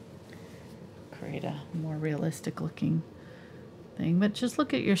create a more realistic looking thing. But just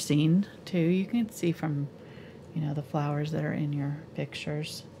look at your scene too. You can see from, you know, the flowers that are in your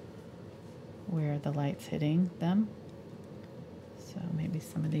pictures where the light's hitting them. So maybe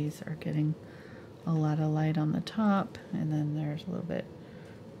some of these are getting a lot of light on the top, and then there's a little bit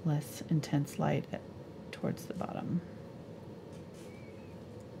less intense light towards the bottom.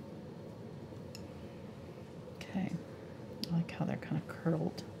 Okay, I like how they're kind of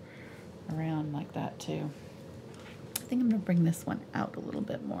curled around like that too. I think I'm going to bring this one out a little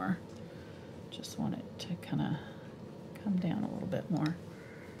bit more. Just want it to kind of come down a little bit more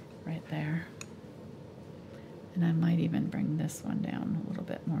right there. And I might even bring this one down a little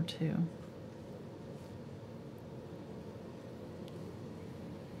bit more too.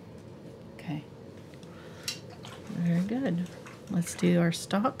 Okay. Very good. Let's do our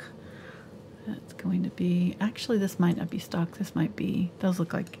stalk. That's going to be, actually this might not be stalk, this might be, those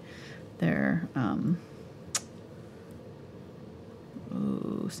look like they're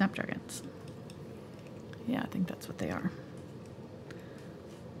snapdragons. Yeah, I think that's what they are.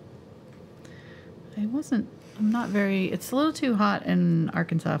 I'm not very, it's a little too hot in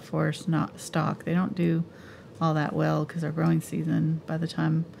Arkansas for stalk. They don't do all that well because our growing season, by the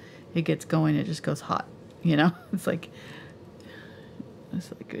time it gets going, it just goes hot, you know? It's like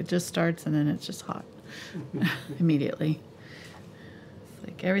it just starts and then it's just hot immediately. It's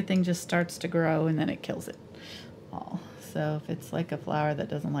like everything just starts to grow and then it kills it all. So if it's like a flower that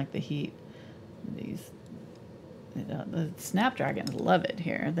doesn't like the heat, the snapdragons love it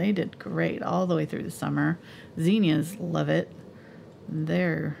here. They did great all the way through the summer. Zinnias love it.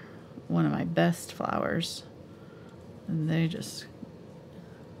 They're one of my best flowers. And they just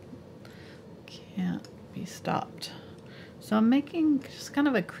can't be stopped. So I'm making just kind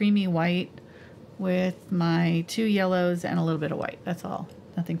of a creamy white with my 2 yellows and a little bit of white. That's all.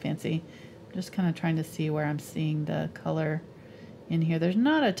 Nothing fancy. Just kind of trying to see where I'm seeing the color in here. There's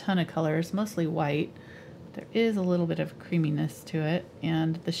not a ton of colors, mostly white. There is a little bit of creaminess to it,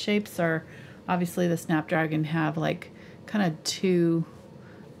 and the shapes are, obviously the snapdragon have like kind of two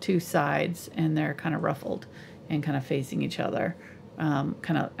sides, and they're kind of ruffled and kind of facing each other,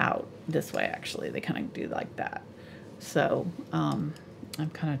 kind of out this way. Actually, they kind of do like that. So I'm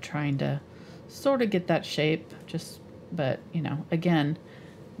kind of trying to sort of get that shape, but you know, again,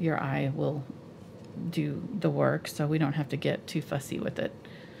 your eye will do the work, so we don't have to get too fussy with it.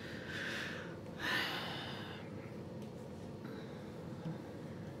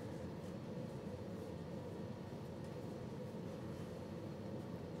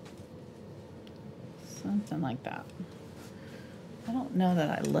 Something like that. I don't know that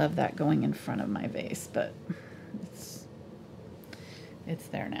I love that going in front of my vase, but it's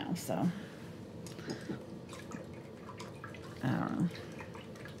there now, so I don't know.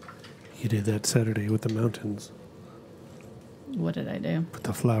 You did that Saturday with the mountains. What did I do? Put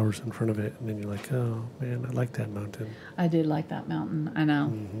the flowers in front of it, and then you're like, oh man, I like that mountain. I did like that mountain. I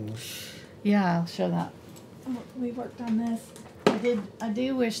know. Mm-hmm. Yeah, I'll show that. We worked on this. I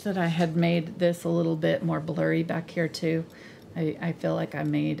do wish that I had made this a little bit more blurry back here too. I feel like I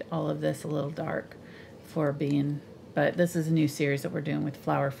made all of this a little dark for being, but this is a new series that we're doing with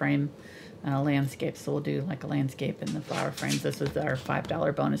flower frame landscapes. So we'll do like a landscape in the flower frames. This was our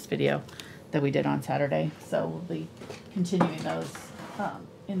 $5 bonus video that we did on Saturday. So we'll be continuing those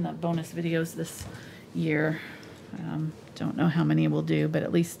in the bonus videos this year. Don't know how many we'll do, but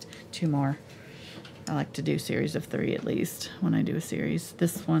at least 2 more. I like to do series of 3 at least when I do a series.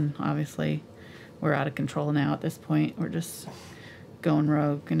 This one, obviously, we're out of control now at this point. We're just going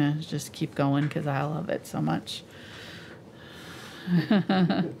rogue. Gonna just keep going because I love it so much.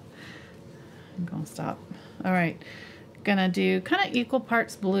 I'm gonna stop. All right, gonna do kind of equal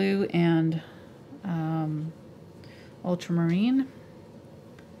parts blue and ultramarine.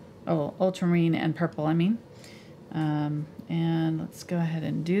 Oh, ultramarine and purple, I mean. And let's go ahead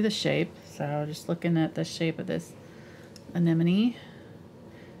and do the shape. So just looking at the shape of this anemone.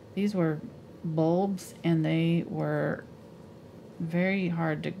 These were bulbs and they were very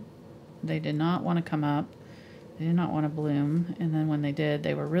hard to, they did not want to come up. They did not want to bloom. And then when they did,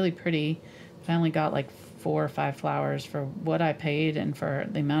 they were really pretty. I only got like 4 or 5 flowers for what I paid, and for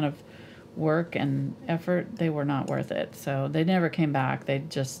the amount of work and effort, they were not worth it. So they never came back. They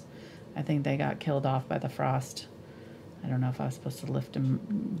just, I think they got killed off by the frost. I don't know if I was supposed to lift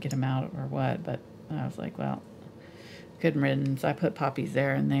them, get them out or what, but I was like, well, good riddance. I put poppies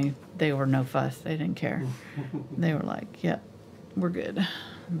there, and they were no fuss. They didn't care. They were like, yep, we're good.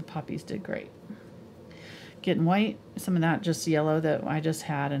 And the poppies did great. Getting white, some of that just yellow that I just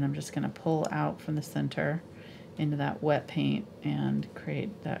had, and I'm just going to pull out from the center into that wet paint and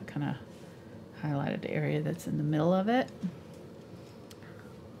create that kind of highlighted area that's in the middle of it.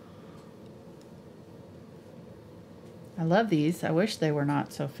 I love these. I wish they were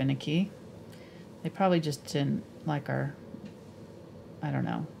not so finicky. They probably just didn't like our, I don't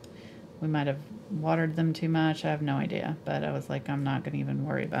know. We might have watered them too much. I have no idea. But I was like, I'm not going to even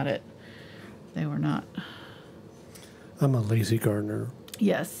worry about it. They were not. I'm a lazy gardener.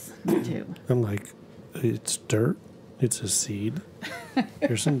 Yes, me too. I'm like, it's dirt. It's a seed.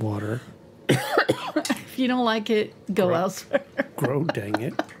 Here's some water. If you don't like it, go elsewhere. Grow, dang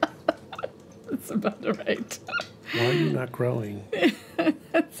it. That's about right. Why are you not growing?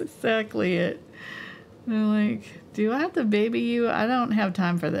 That's exactly it. They're like, do I have to baby you? I don't have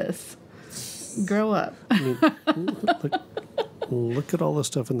time for this. Grow up. I mean, look at all the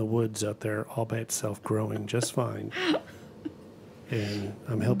stuff in the woods out there all by itself growing just fine. And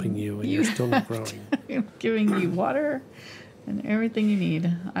I'm helping you, and you're still not growing. I'm giving you water and everything you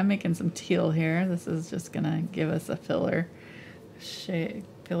need. I'm making some teal here. This is just going to give us a filler shade,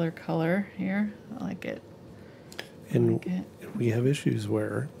 filler color here. I like it. And we have issues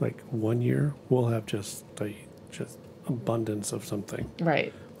where, like, one year we'll have just abundance of something.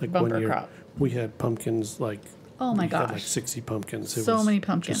 Right. Like Bumper one year crop. we had pumpkins, like, oh my gosh, had like 60 pumpkins. It so was many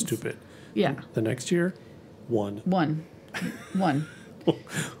pumpkins. Just stupid. Yeah. The next year, one.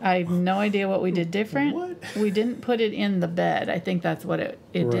 I have no idea what we did different. What? We didn't put it in the bed. I think that's what it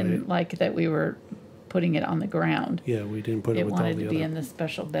Right. didn't like, that we were putting it on the ground. Yeah, we didn't put it with all the other. It wanted to be in the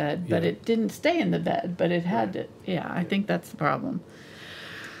special bed, but Yeah. it didn't stay in the bed, but it had to. Yeah, I think that's the problem.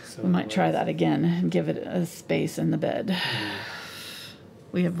 So We might try that again and give it a space in the bed.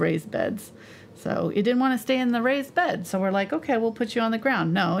 We have raised beds. So it didn't want to stay in the raised bed. So we're like, okay, we'll put you on the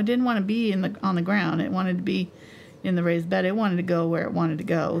ground. No, it didn't want to be on the ground. It wanted to be in the raised bed. It wanted to go where it wanted to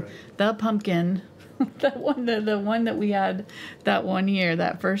go. Right. The pumpkin, the one that we had that one year,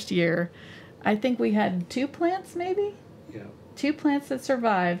 that first year, I think we had 2 plants maybe? Yeah. 2 plants that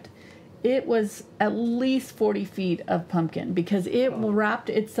survived. It was at least 40 feet of pumpkin because it wrapped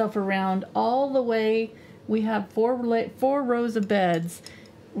itself around all the way. We have 4 rows of beds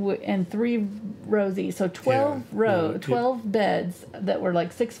and 3 rows each, so 12 beds that were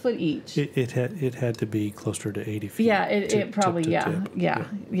like 6 foot each. It had to be closer to 80 feet. Yeah, it probably yeah.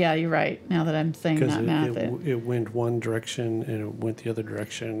 You're right. Now that I'm saying that math, it went one direction and it went the other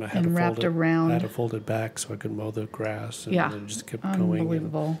direction. I had and to wrapped fold it, around. I had to fold it back so I could mow the grass. And Yeah, it just kept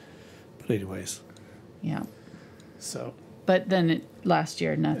unbelievable. going. But anyways, yeah. so. But then last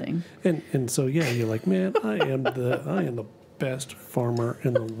year, nothing. And so yeah, you're like, man, I am the best farmer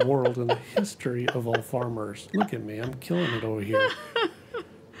in the world, in the history of all farmers. Look at me, I'm killing it over here.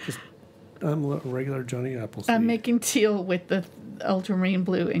 I'm a regular Johnny Appleseed. I'm making teal with the ultramarine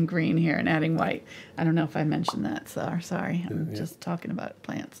blue and green here and adding white. I don't know if I mentioned that, so sorry. I'm just talking about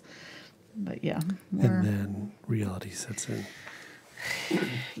plants. But yeah. And then reality sets in.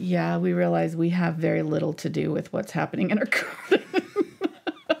 Yeah, we realize we have very little to do with what's happening in our garden.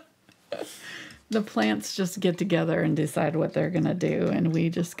 The plants just get together and decide what they're going to do, and we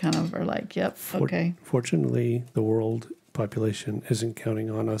just kind of are like, yep, okay. Fortunately, the world population isn't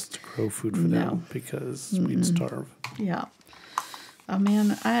counting on us to grow food for them because we'd starve. Yeah. Oh,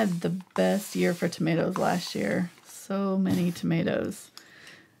 man, I had the best year for tomatoes last year. So many tomatoes.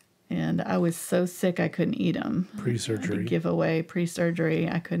 And I was so sick I couldn't eat them. Pre-surgery. I had to give away pre-surgery.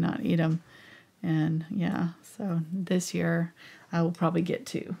 I could not eat them. And, yeah, so this year I will probably get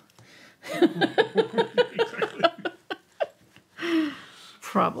 2.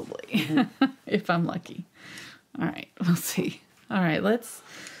 Probably. If I'm lucky. All right, we'll see. All right, let's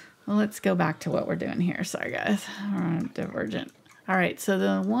go back to what we're doing here. Sorry guys, we're divergent. All right, so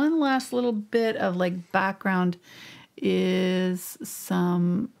the one last little bit of like background is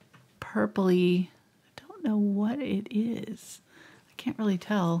some purpley, I don't know what it is, I can't really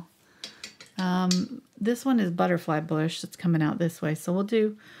tell. This one is butterfly bush that's coming out this way, so we'll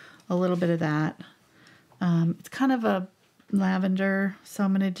do a little bit of that. It's kind of a lavender, so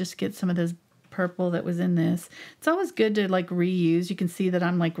I'm going to just get some of this purple that was in this. It's always good to like reuse. You can see that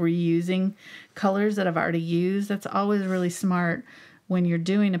I'm like reusing colors that I've already used. That's always really smart when you're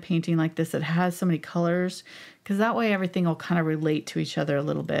doing a painting like this that has so many colors, because that way everything will kind of relate to each other a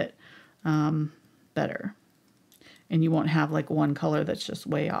little bit better. And you won't have like one color that's just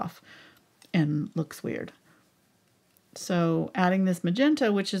way off and looks weird. So adding this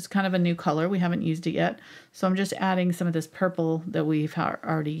magenta, which is kind of a new color, we haven't used it yet. So I'm just adding some of this purple that we've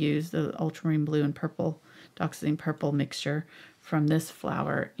already used, the Ultramarine Blue and purple, Dioxazine Purple mixture from this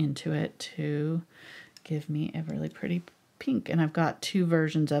flower into it to give me a really pretty pink. And I've got two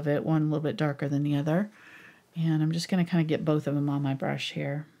versions of it, one a little bit darker than the other. And I'm just going to kind of get both of them on my brush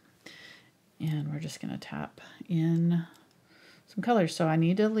here. And we're just going to tap in some colors. So I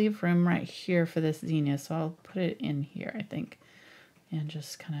need to leave room right here for this zinnia, so I'll put it in here, I think, and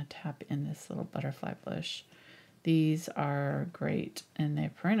just kind of tap in this little butterfly bush. These are great, and they're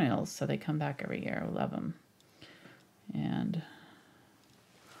perennials, so they come back every year. I love them. And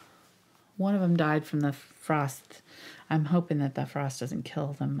one of them died from the frost. I'm hoping that the frost doesn't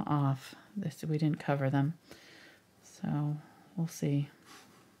kill them off. We didn't cover them, so we'll see.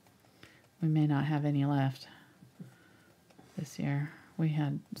 We may not have any left this year. We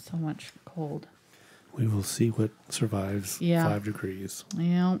had so much cold. We will see what survives 5 degrees.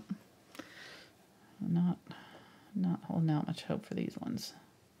 Yeah. Not holding out much hope for these ones.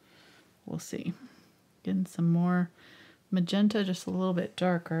 We'll see. Getting some more magenta, just a little bit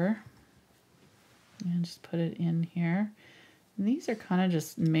darker. And just put it in here. And these are kind of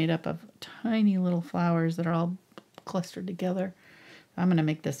just made up of tiny little flowers that are all clustered together. I'm going to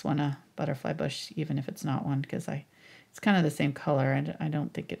make this one a butterfly bush, even if it's not one, because it's kind of the same color, and I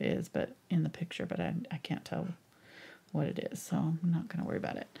don't think it is, but in the picture, but I can't tell what it is, so I'm not going to worry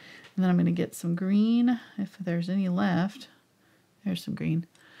about it. And then I'm going to get some green, if there's any left. There's some green,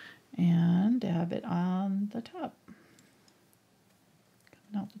 and dab it on the top.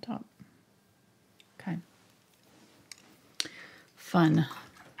 Coming out the top. Okay. Fun.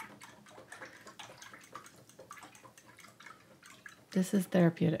 This is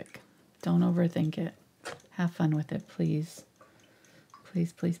therapeutic. Don't overthink it. Have fun with it, please.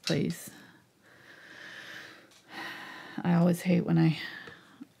 Please, please, please. I always hate when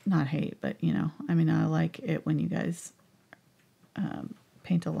not hate, but you know, I mean, I like it when you guys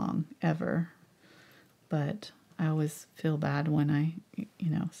paint along ever, but I always feel bad when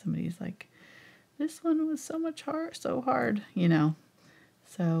somebody's like, this one was so hard, you know.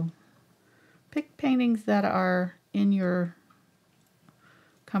 So pick paintings that are in your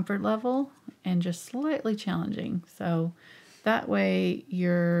comfort level and just slightly challenging, so that way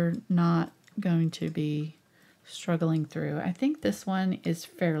you're not going to be struggling through. I think this one is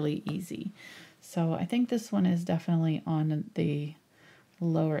fairly easy, so I think this one is definitely on the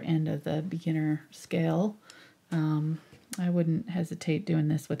lower end of the beginner scale. I wouldn't hesitate doing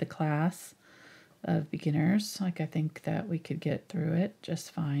this with a class of beginners. Like, I think that we could get through it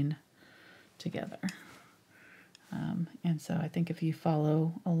just fine together. And so I think if you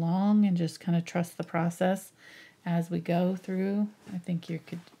follow along and just kind of trust the process as we go through, I think you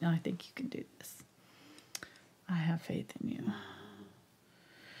can do this. I have faith in you.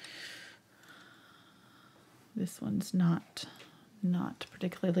 This one's not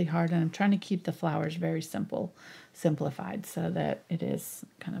particularly hard, and I'm trying to keep the flowers very simplified so that it is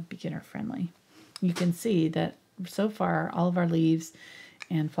kind of beginner friendly. You can see that so far all of our leaves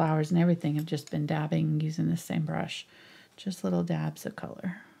and flowers and everything have just been dabbing using the same brush, just little dabs of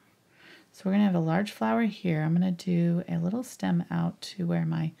color. So we're going to have a large flower here. I'm going to do a little stem out to where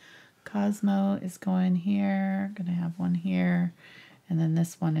my Cosmo is going here. I'm going to have one here, and then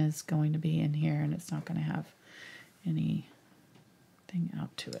this one is going to be in here, and it's not going to have anything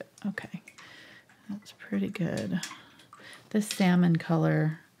out to it. Okay, that's pretty good. This salmon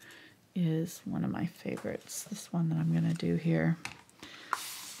color is one of my favorites. This one that I'm going to do here,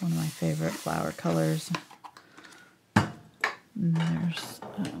 one of my favorite flower colors. And there's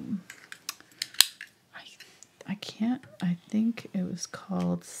I think it was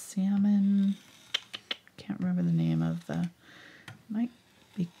called salmon. Can't remember the name of might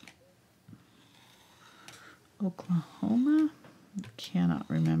be Oklahoma. Cannot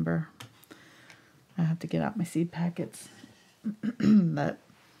remember. I have to get out my seed packets. But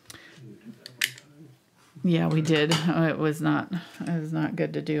yeah, we did. It was not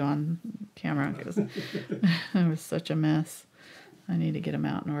good to do on camera because it was such a mess. I need to get them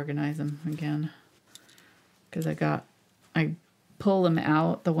out and organize them again, because I pull them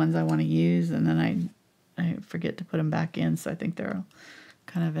out, the ones I want to use, and then I forget to put them back in, so I think they're all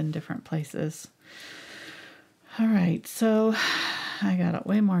kind of in different places. All right, so I got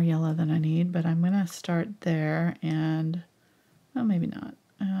way more yellow than I need, but I'm going to start there and, well, maybe not.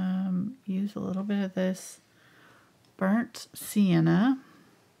 Use a little bit of this burnt sienna,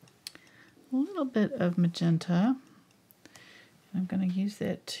 a little bit of magenta. I'm going to use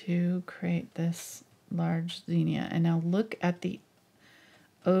it to create this large zinnia. And now look at the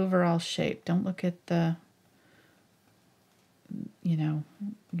overall shape. Don't look at the, you know,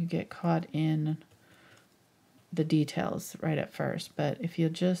 you get caught in the details right at first. But if you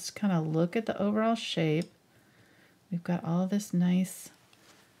just kind of look at the overall shape, we've got all this nice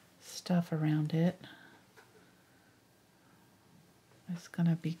stuff around it. It's going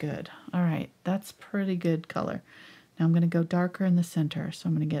to be good. All right, that's pretty good color. Now I'm going to go darker in the center. So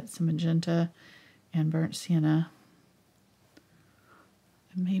I'm going to get some magenta and burnt sienna.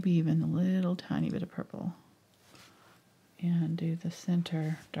 And maybe even a little tiny bit of purple. And do the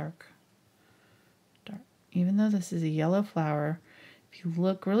center dark. Even though this is a yellow flower, if you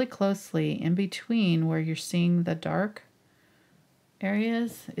look really closely in between where you're seeing the dark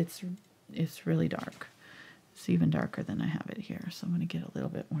areas, it's really dark. It's even darker than I have it here. So I'm going to get a little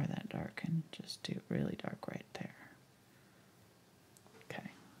bit more of that dark and just do really dark right there.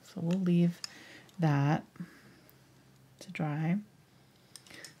 Okay, so we'll leave that to dry.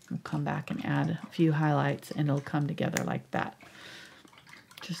 We'll come back and add a few highlights and it'll come together like that.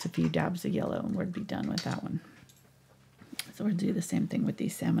 Just a few dabs of yellow and we'll be done with that one. So we'll do the same thing with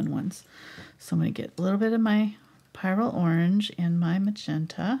these salmon ones. So I'm going to get a little bit of my Pyrrole orange and my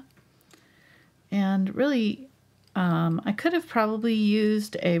magenta. And really, I could have probably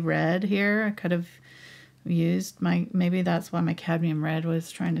used a red here. I could have used maybe that's why my cadmium red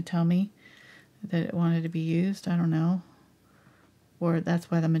was trying to tell me that it wanted to be used. I don't know. Or that's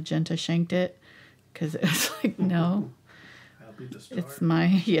why the magenta shanked it. Because it was like, no. It's my,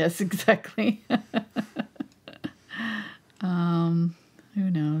 yes, exactly. Who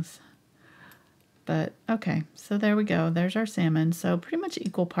knows? But okay, so there we go. There's our salmon. So pretty much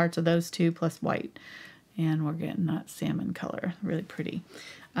equal parts of those two plus white. And we're getting that salmon color, really pretty.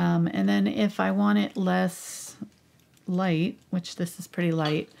 And then if I want it less light, which this is pretty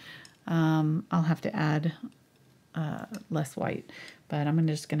light, I'll have to add less white. But I'm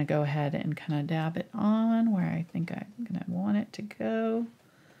just going to go ahead and kind of dab it on where I think I'm going to want it to go.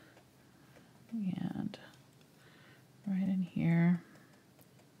 And right in here.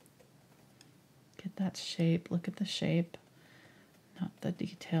 Get that shape. Look at the shape, not the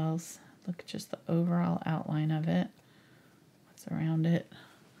details. Look at just the overall outline of it. What's around it.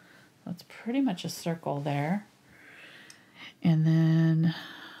 That's pretty much a circle there. And then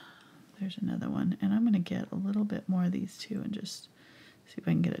there's another one. And I'm going to get a little bit more of these two and just see if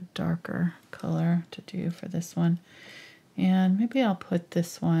I can get a darker color to do for this one. And maybe I'll put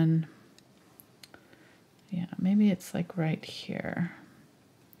this one, yeah, maybe it's like right here,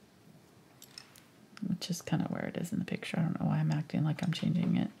 which is kind of where it is in the picture. I don't know why I'm acting like I'm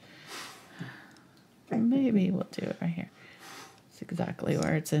changing it. Maybe we'll do it right here. It's exactly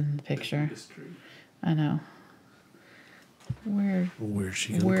where it's in the picture. I know. Where's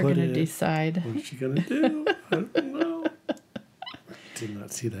she gonna we're put gonna it? Decide. What's she gonna do? I don't know. Did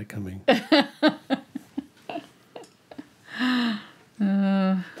not see that coming.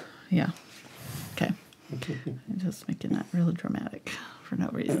 Yeah. Okay. I'm just making that real dramatic for no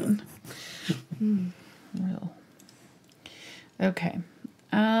reason. Real. Okay.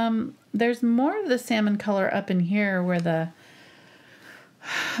 There's more of the salmon color up in here where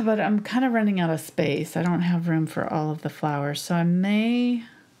but I'm kind of running out of space. I don't have room for all of the flowers, so I may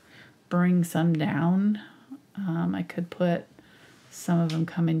bring some down. I could put some of them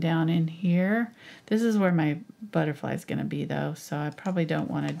coming down in here. This is where my butterfly is going to be though, so I probably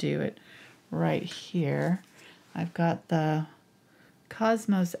don't want to do it right here. I've got the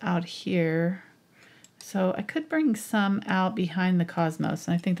cosmos out here, so I could bring some out behind the cosmos,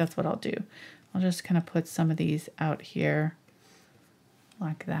 and I think that's what I'll do. I'll just kind of put some of these out here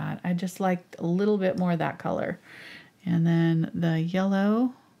like that. I just like a little bit more of that color. And then the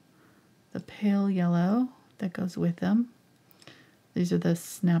yellow, the pale yellow that goes with them. These are the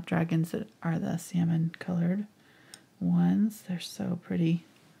snapdragons that are the salmon colored ones. They're so pretty.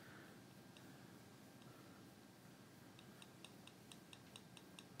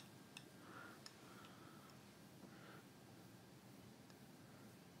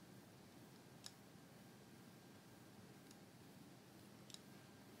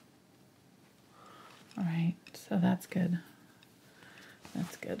 All right, so that's good.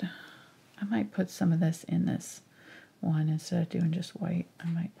 That's good. I might put some of this in this one instead of doing just white. I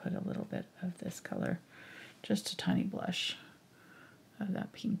might put a little bit of this color, just a tiny blush of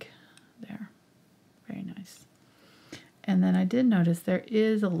that pink there. Very nice. And then I did notice there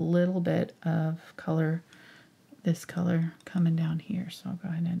is a little bit of color, this color coming down here. So I'll go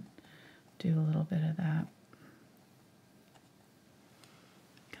ahead and do a little bit of that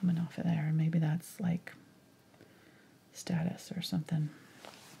coming off of there. And maybe that's like status or something.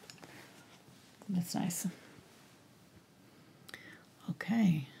 That's nice.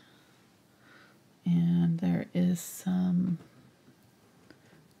 Okay. And there is some,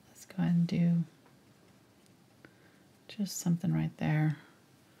 let's go ahead and do just something right there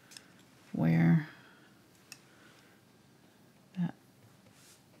where that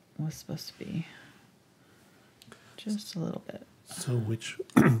was supposed to be. Just a little bit. So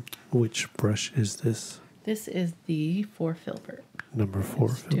which brush is this? This is the 4 Filbert. Number 4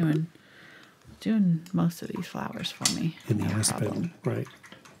 It's Filbert. doing most of these flowers for me. In the no Aspen, problem. right?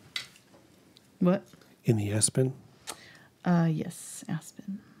 What? In the Aspen? Yes,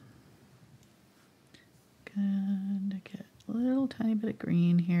 Aspen. Gonna get a little tiny bit of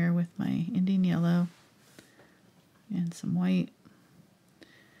green here with my Indian yellow and some white.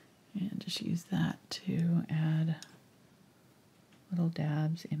 And just use that to add little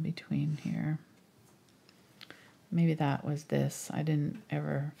dabs in between here. Maybe that was this. I didn't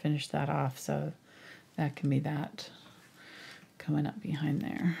ever finish that off, so that can be that coming up behind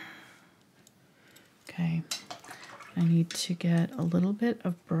there. Okay, I need to get a little bit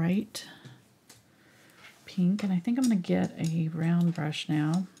of bright pink, and I think I'm going to get a round brush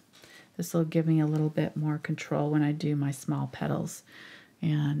now. This will give me a little bit more control when I do my small petals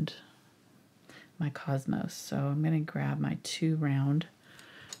and my cosmos. So I'm going to grab my 2 round.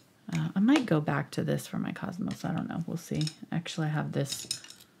 I might go back to this for my cosmos. I don't know. We'll see. Actually, I have this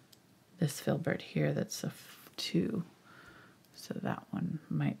filbert here that's a 2. So that one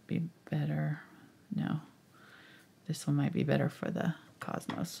might be better. No. This one might be better for the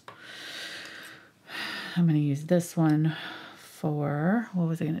cosmos. I'm going to use this one for, what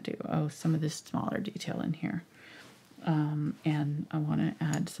was I going to do? Oh, some of this smaller detail in here. And I want to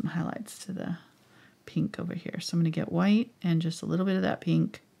add some highlights to the pink over here. So I'm going to get white and just a little bit of that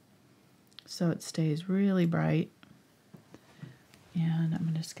pink so it stays really bright. And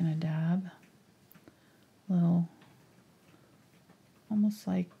I'm just going to dab a little, almost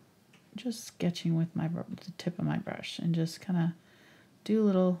like just sketching with the tip of my brush, and just kind of do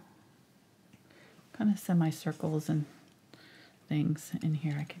little kind of semicircles and things in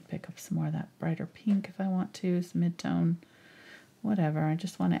here. I can pick up some more of that brighter pink if I want to, some mid-tone, whatever. I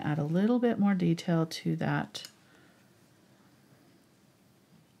just want to add a little bit more detail to that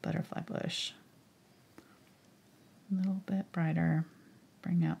butterfly bush. A little bit brighter,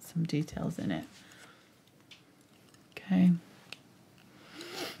 bring out some details in it. Okay.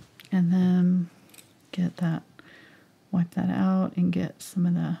 And then get that, wipe that out and get some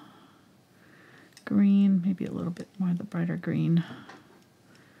of the green, maybe a little bit more of the brighter green.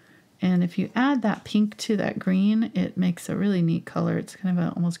 And if you add that pink to that green, it makes a really neat color. It's kind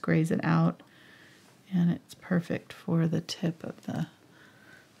of almost grays it out, and it's perfect for the tip of the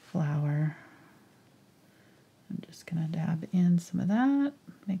flower. I'm just gonna dab in some of that,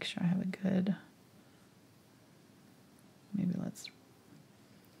 make sure I have a good, maybe let's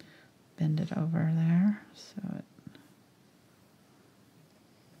bend it over there so it,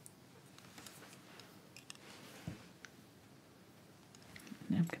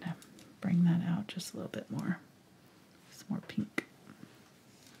 and I'm gonna bring that out just a little bit more, some more pink.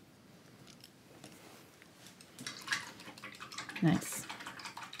 Nice.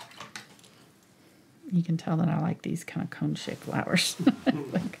 You can tell that I like these kind of cone-shaped flowers.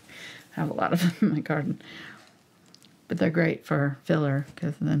 Like, I have a lot of them in my garden. But they're great for filler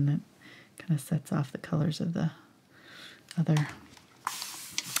because then it kind of sets off the colors of the other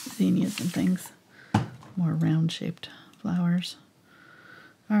zinnias and things. More round-shaped flowers.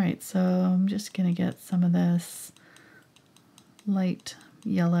 All right, so I'm just going to get some of this light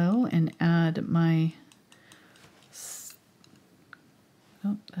yellow and add my...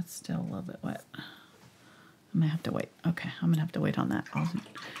 Oh, that's still a little bit wet. I'm going to have to wait. Okay, I'm going to have to wait on that. I'll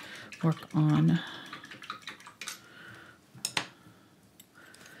work on...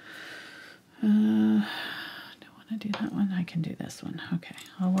 I don't want to do that one. I can do this one. Okay,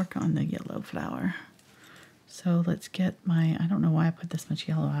 I'll work on the yellow flower. So let's get my... I don't know why I put this much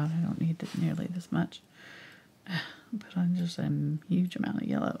yellow out. I don't need nearly this much. Put on just a huge amount of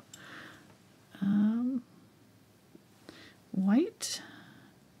yellow. White...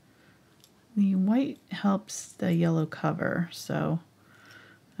 The white helps the yellow cover, so,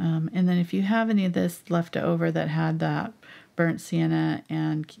 and then if you have any of this left over that had that burnt sienna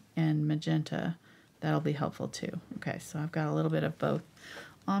and magenta, that'll be helpful too. Okay, so I've got a little bit of both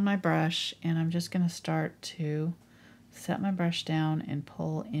on my brush, and I'm just going to start to set my brush down and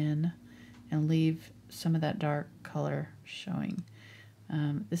pull in and leave some of that dark color showing.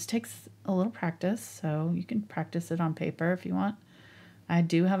 This takes a little practice, so you can practice it on paper if you want. I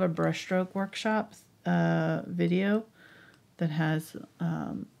do have a brushstroke workshop video that has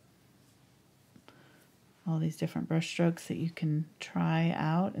all these different brush strokes that you can try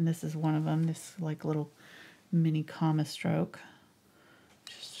out, and this is one of them, this like little mini comma stroke.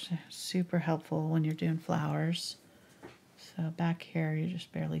 Just super helpful when you're doing flowers. So back here you're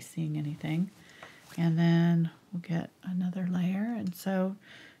just barely seeing anything. And then we'll get another layer, and so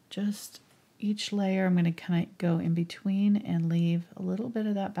just each layer I'm going to kind of go in between and leave a little bit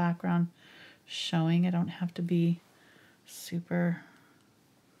of that background showing. I don't have to be super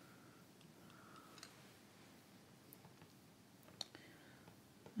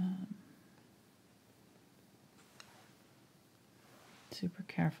super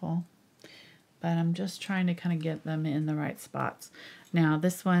careful, but I'm just trying to kind of get them in the right spots. Now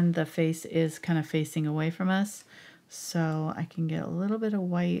this one, the face is kind of facing away from us, so I can get a little bit of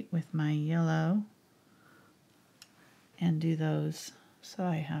white with my yellow and do those so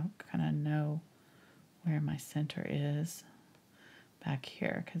I have kind of know where my center is back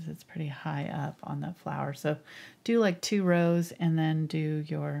here, because it's pretty high up on the flower. So do like 2 rows and then do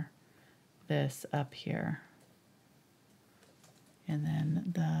this up here. And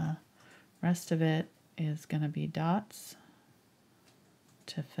then the rest of it is going to be dots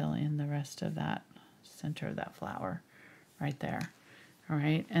to fill in the rest of that center of that flower right there. All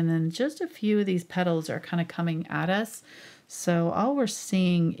right, and then just a few of these petals are kind of coming at us, so all we're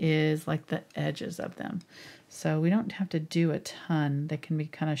seeing is like the edges of them. So we don't have to do a ton. They can be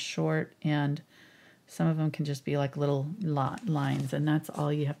kind of short, and some of them can just be like little lines, and that's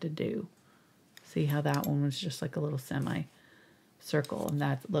all you have to do. See how that one was just like a little semi-circle, and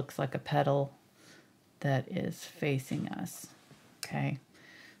that looks like a petal that is facing us. Okay,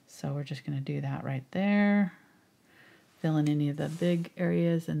 so we're just going to do that right there. Fill in any of the big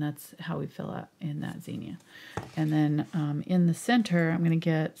areas, and that's how we fill out in that zinnia. And then in the center, I'm going to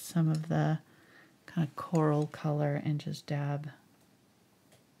get some of the kind of coral color and just dab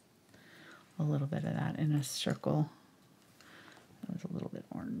a little bit of that in a circle. That was a little bit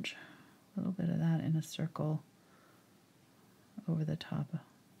orange. A little bit of that in a circle over the top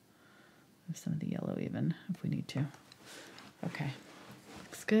of some of the yellow even, if we need to. Okay,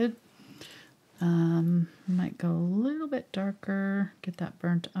 looks good. Might go a little bit darker, get that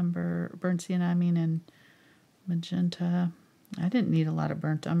burnt sienna, and magenta. I didn't need a lot of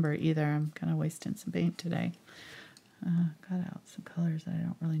burnt umber either. I'm kind of wasting some paint today. Got out some colors that I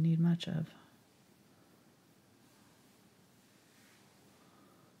don't really need much of.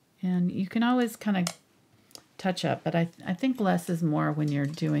 And you can always kind of touch up, but I think less is more when you're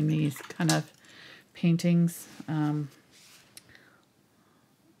doing these kind of paintings. I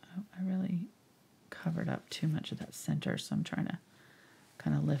really covered up too much of that center, so I'm trying to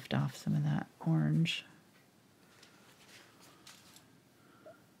kind of lift off some of that orange.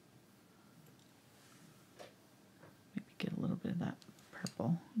 Maybe get a little bit of that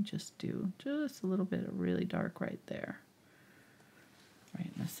purple. Just do just a little bit of really dark right there. Right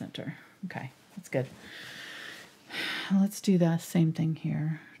in the center. Okay, that's good. Let's do the same thing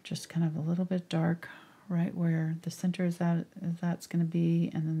here. Just kind of a little bit dark right where the center is at, that's going to be,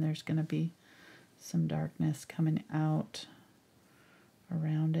 and then there's going to be some darkness coming out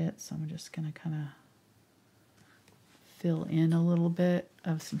around it. So I'm just going to kind of fill in a little bit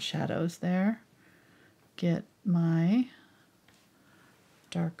of some shadows there. Get my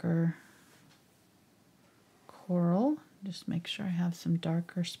darker coral. Just make sure I have some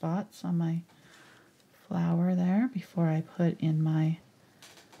darker spots on my flower there before I put in my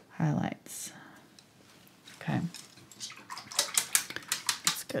highlights. Okay,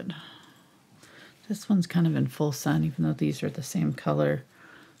 that's good. This one's kind of in full sun, even though these are the same color.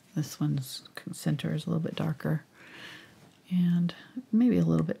 This one's center is a little bit darker and maybe a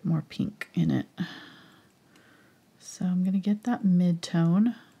little bit more pink in it. So I'm going to get that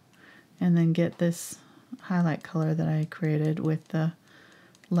mid-tone and then get this highlight color that I created with the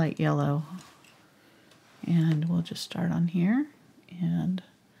light yellow. And we'll just start on here and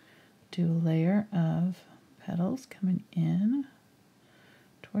do a layer of petals coming in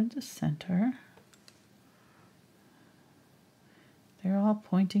towards the center. They're all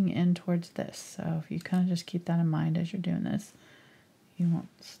pointing in towards this, so if you kind of just keep that in mind as you're doing this, you won't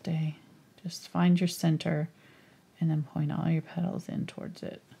stay. Just find your center and then point all your petals in towards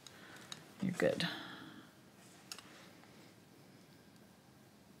it. You're good.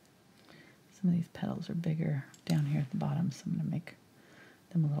 Some of these petals are bigger down here at the bottom, so I'm going to make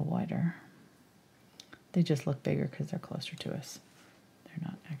them a little wider. They just look bigger because they're closer to us. They're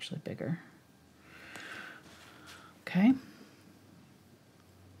not actually bigger. Okay.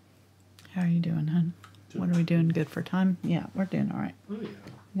 How are you doing, hon? What are we doing? Good for time? Yeah, we're doing all right. Oh, yeah.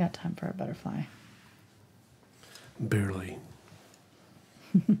 We got time for a butterfly. Barely.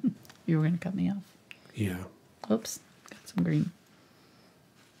 You were going to cut me off. Yeah. Oops, got some green.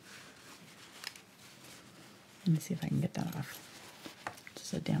 Let me see if I can get that off.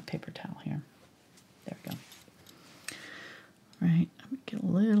 Just a damp paper towel here. There we go. Right, I'm going to get a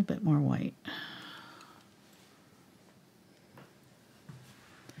little bit more white.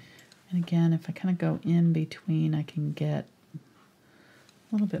 And again, if I kind of go in between, I can get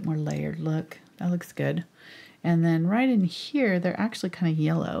a little bit more layered look. That looks good. And then right in here, they're actually kind of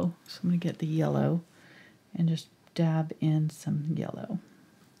yellow. So I'm going to get the yellow and just dab in some yellow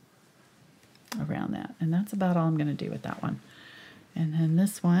around that. And that's about all I'm going to do with that one. And then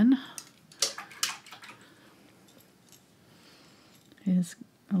this one is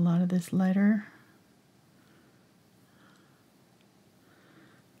a lot of this lighter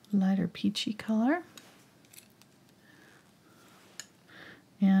peachy color.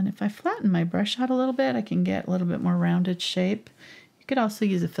 And if I flatten my brush out a little bit, I can get a little bit more rounded shape. You could also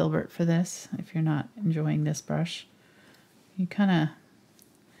use a Filbert for this if you're not enjoying this brush. You kind of,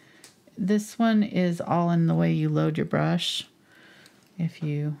 this one is all in the way you load your brush. If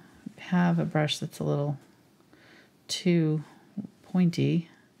you have a brush that's a little too pointy,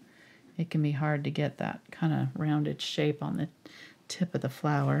 it can be hard to get that kind of rounded shape on the tip of the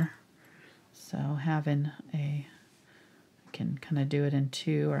flower. So having a, I can kind of do it in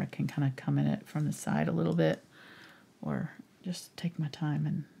two, or I can kind of come in it from the side a little bit, or just take my time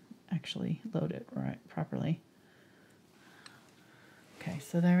and actually load it right properly. Okay,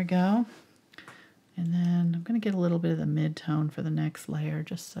 so there we go. And then I'm going to get a little bit of the mid-tone for the next layer,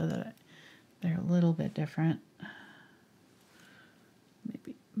 just so that they're a little bit different.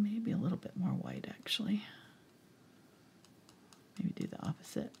 Maybe a little bit more white, actually. Maybe do the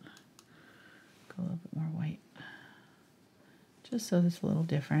opposite. Go a little bit more white. Just so it's a little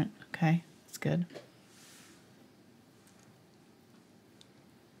different. Okay, that's good.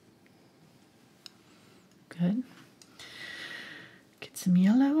 Good. Get some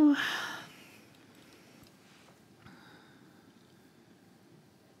yellow.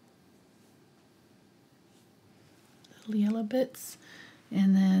 Little yellow bits.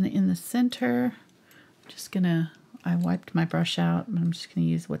 And then in the center, I'm just gonna, I wiped my brush out, but I'm just gonna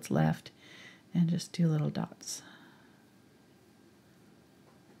use what's left and just do little dots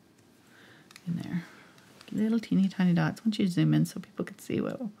in there. Little teeny tiny dots. I want you to zoom in so people can see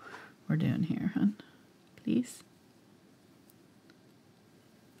what we're doing here, hon. Please.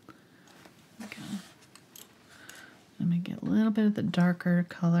 Okay. I'm gonna get a little bit of the darker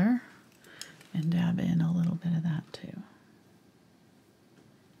color and dab in a little bit of that too.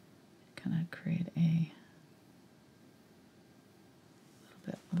 Kind of create a little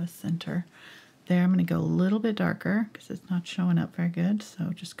bit of a center there. I'm going to go a little bit darker because it's not showing up very good.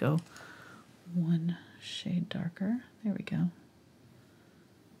 So just go one shade darker. There we go.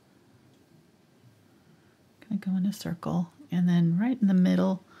 Going to go in a circle. And then right in the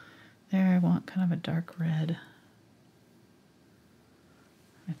middle there, I want kind of a dark red.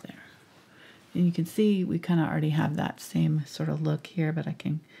 Right there. And you can see we kind of already have that same sort of look here, but I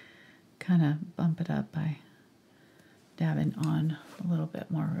can kind of bump it up by dabbing on a little bit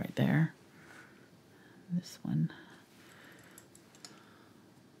more right there. This one,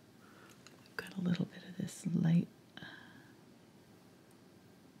 got a little bit of this light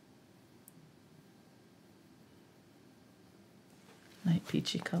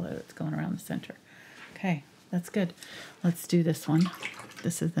peachy color that's going around the center. Okay, that's good. Let's do this one.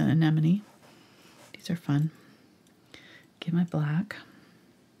 This is the anemone. These are fun. Get my black.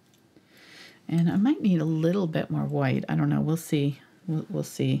 And I might need a little bit more white. I don't know. We'll see. We'll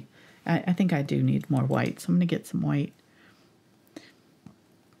see. I think I do need more white. So I'm going to get some white.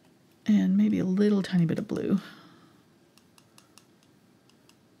 And maybe a little tiny bit of blue.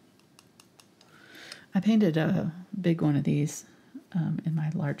 I painted a big one of these in my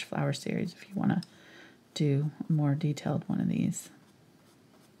large flower series. If you want to do a more detailed one of these,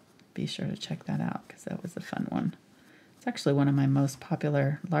 be sure to check that out because that was a fun one. It's actually one of my most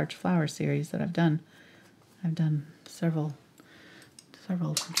popular large flower series that I've done. I've done several.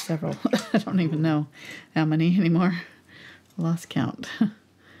 I don't even know how many anymore. I lost count.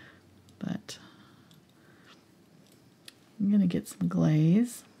 But I'm going to get some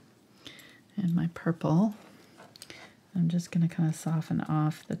glaze and my purple. I'm just going to kind of soften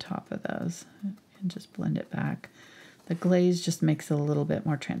off the top of those and just blend it back. The glaze just makes it a little bit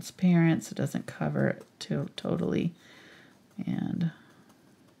more transparent so it doesn't cover it totally. And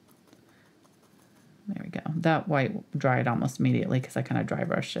there we go. That white dried almost immediately because I kind of dry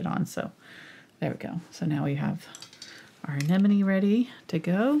brushed it on. So there we go. So now we have our anemone ready to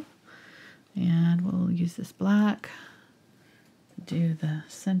go. And we'll use this black to do the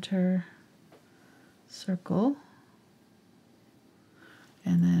center circle.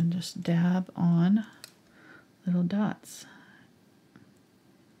 And then just dab on little dots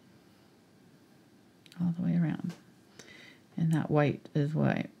all the way around. And that white is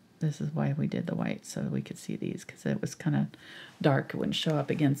why, this is why we did the white, so we could see these, because it was kind of dark. It wouldn't show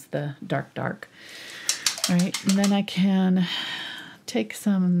up against the dark. All right, and then I can take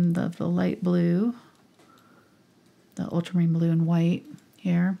some of the light blue, the ultramarine blue and white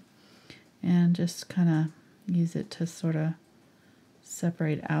here, and just kind of use it to sort of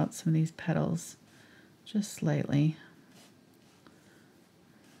separate out some of these petals just slightly.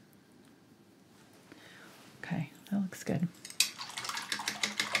 Okay, that looks good.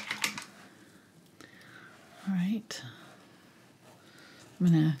 All right, I'm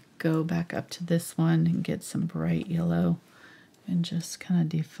gonna go back up to this one and get some bright yellow and just kind of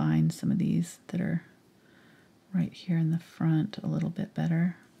define some of these that are right here in the front a little bit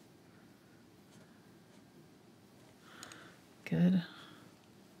better. Good.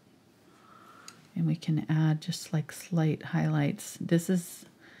 And we can add just like slight highlights. This is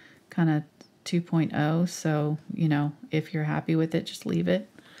kind of 2.0, so, you know, if you're happy with it, just leave it.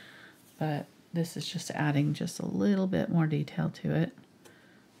 But this is just adding just a little bit more detail to it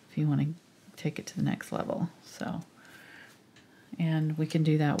if you want to take it to the next level. So, and we can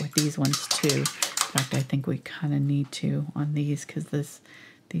do that with these ones too. In fact, I think we kind of need to on these, because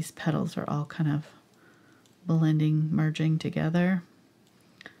these petals are all kind of blending, merging together.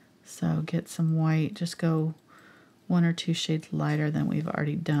 So get some white, just go 1 or 2 shades lighter than we've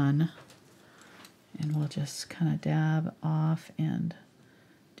already done. And we'll just kind of dab off and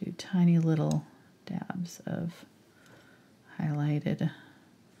do tiny little dabs of highlighted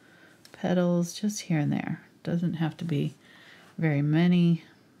petals just here and there. Doesn't have to be very many.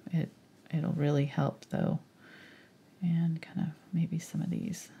 It'll really help though. And kind of maybe some of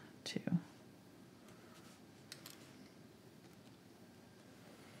these too.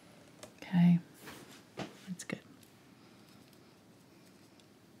 Okay, that's good.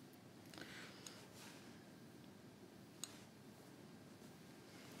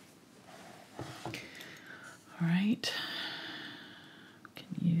 All right, can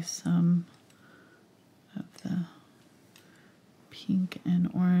use some of the pink and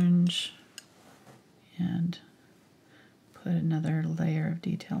orange and put another layer of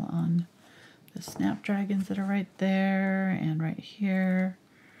detail on the snapdragons that are right there and right here.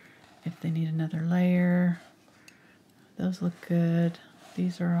 If they need another layer, those look good.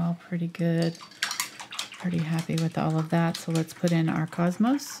 These are all pretty good. Pretty happy with all of that. So let's put in our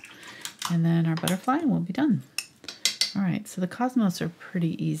cosmos and then our butterfly and we'll be done. All right, so the cosmos are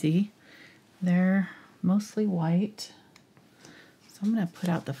pretty easy. They're mostly white. So I'm gonna put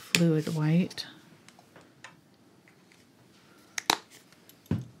out the fluid white.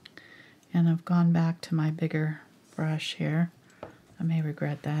 And I've gone back to my bigger brush here. I may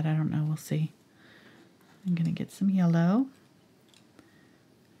regret that, I don't know, we'll see. I'm gonna get some yellow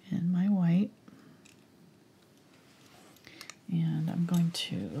in my white. And I'm going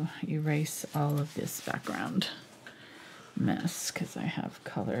to erase all of this background mess because I have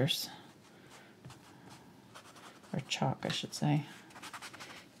colors, or chalk I should say,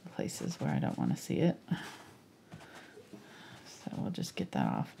 places where I don't want to see it. So we'll just get that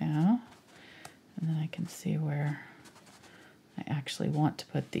off now. And then I can see where I actually want to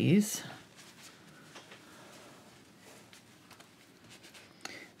put these.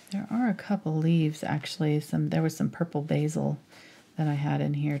 There are a couple leaves actually. There was some purple basil that I had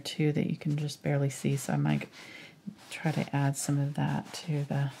in here too that you can just barely see, so I might try to add some of that to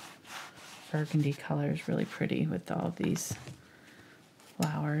the burgundy colors. Really pretty with all of these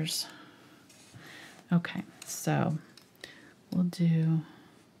flowers. Okay, so we'll do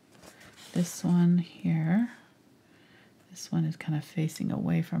this one here. This one is kind of facing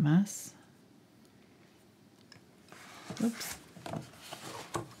away from us. Oops.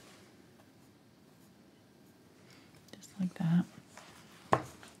 Just like that.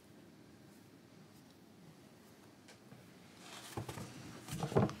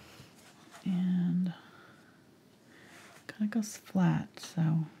 And kind of goes flat, so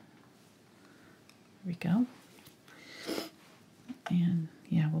there we go. And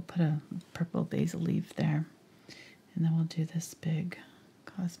yeah, we'll put a purple basil leaf there. And then we'll do this big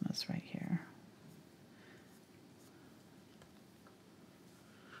cosmos right here.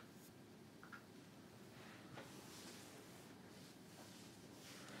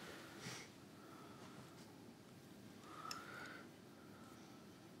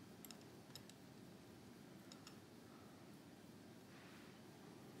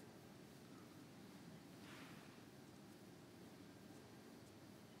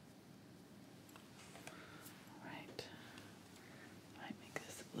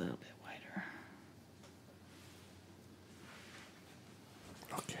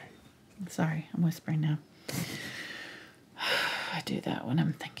 Sorry, I'm whispering now. I do that when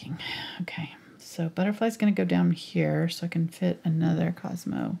I'm thinking. Okay, so butterfly's going to go down here so I can fit another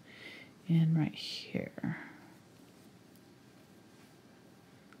Cosmo in right here.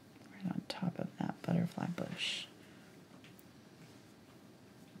 Right on top of that butterfly bush.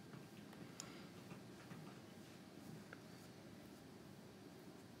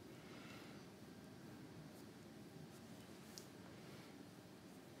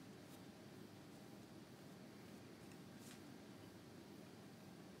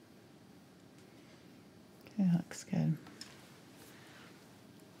 It looks good.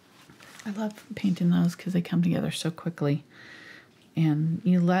 I love painting those because they come together so quickly. And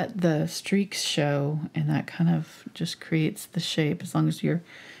you let the streaks show, and that kind of just creates the shape as long as you're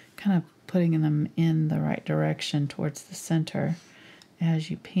kind of putting them in the right direction towards the center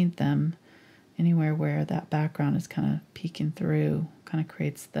as you paint them. Anywhere where that background is kind of peeking through kind of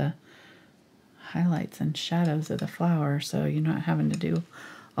creates the highlights and shadows of the flower, so you're not having to do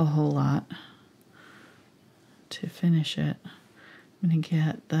a whole lot to finish it. I'm going to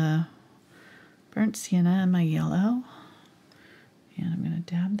get the burnt sienna and my yellow, and I'm going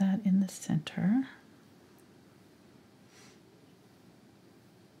to dab that in the center.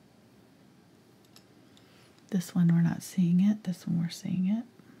 This one we're not seeing it, this one we're seeing it.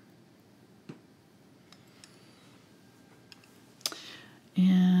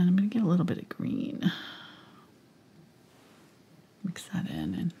 And I'm going to get a little bit of green. Mix that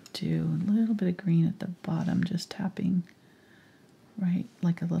in and do a little bit of green at the bottom, just tapping right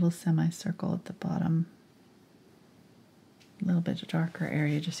like a little semicircle at the bottom. A little bit darker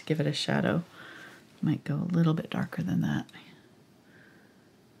area just to give it a shadow. Might go a little bit darker than that.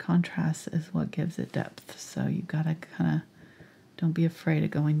 Contrast is what gives it depth, so you gotta kind of, don't be afraid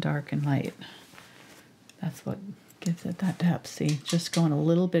of going dark and light. That's what gives it that depth. See, just going a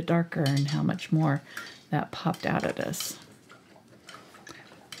little bit darker and how much more that popped out at us.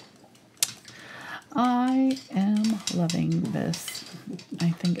 I am loving this. I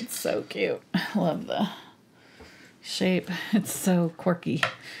think it's so cute. I love the shape. It's so quirky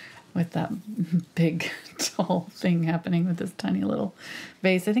with that big, tall thing happening with this tiny little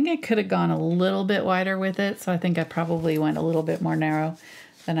vase. I think I could have gone a little bit wider with it, so I think I probably went a little bit more narrow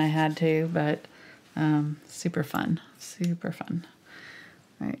than I had to, but super fun, super fun.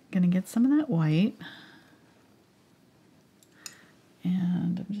 All right, gonna get some of that white,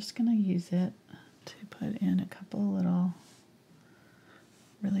 and I'm just gonna use it to put in a couple little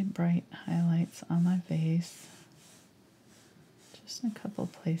really bright highlights on my vase. Just in a couple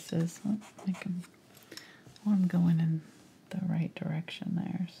places. I want them going in the right direction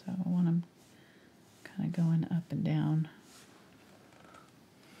there, so I want them kind of going up and down.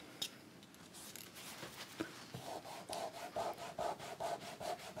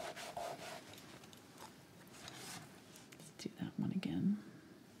 Let's do that one again.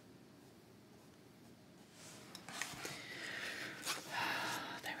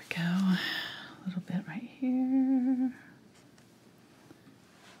 There we go. A little bit right here.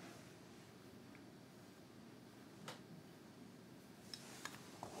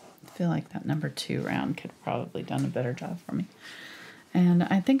 I feel like that number 2 round could have probably done a better job for me. And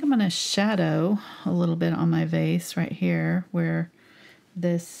I think I'm going to shadow a little bit on my vase right here where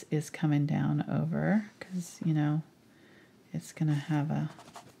this is coming down over, because, you know, it's going to have a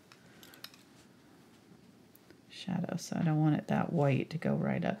shadow, so I don't want it that white to go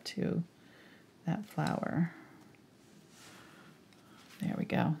right up to that flower. There we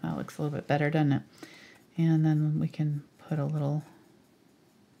go. That looks a little bit better, doesn't it? And then we can put a little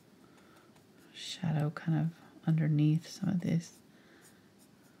shadow kind of underneath some of these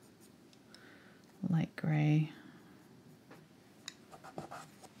light gray.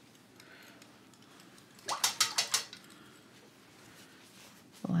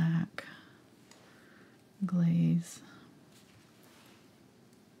 Black glaze.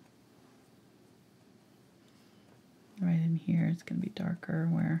 Right in here it's going to be darker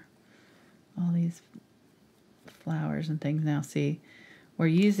where all these flowers and things. Now see, we're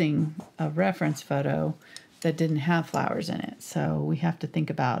using a reference photo that didn't have flowers in it, so we have to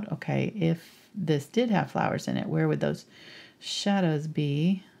think about, okay, if this did have flowers in it, where would those shadows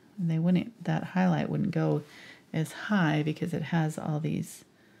be? They wouldn't, that highlight wouldn't go as high because it has all these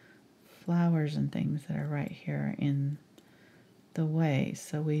flowers and things that are right here in the way,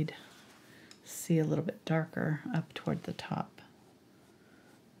 so we'd see a little bit darker up toward the top.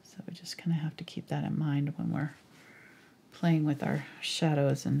 So we just kind of have to keep that in mind when we're playing with our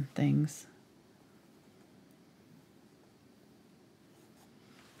shadows and things.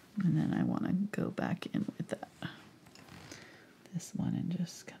 And then I want to go back in with that, this one, and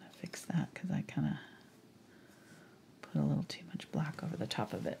just kind of fix that because I kind of put a little too much black over the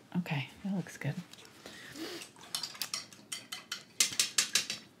top of it. Okay, that looks good.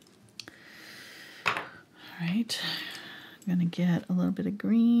 All right, I'm gonna get a little bit of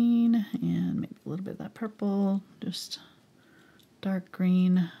green and maybe a little bit of that purple, just dark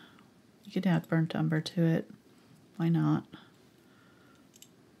green. You could add burnt umber to it. Why not?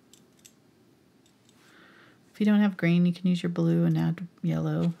 If you don't have green, you can use your blue and add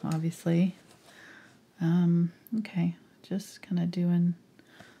yellow, obviously. Okay, just kind of doing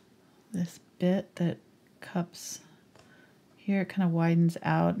this bit that cups here. It kind of widens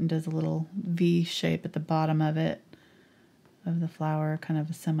out and does a little V shape at the bottom of it, of the flower, kind of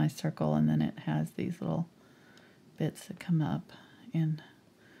a semicircle, and then it has these little bits that come up and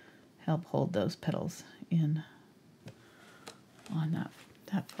help hold those petals in on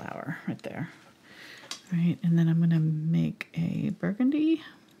that flower right there. All right, and then I'm going to make a burgundy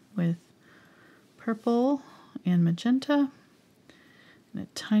with purple and magenta and a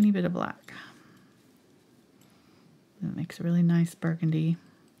tiny bit of black. That makes a really nice burgundy.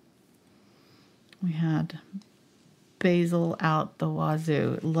 We had basil out the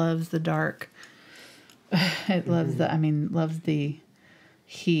wazoo. It loves the dark. It loves loves the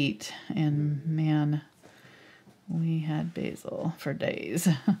heat, and man, we had basil for days.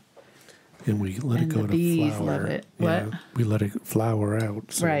 And we let it go to flower. Love it. Yeah, what? we let it flower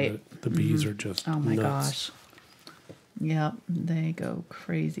out so right. that the bees are just oh my nuts. gosh. Yep, they go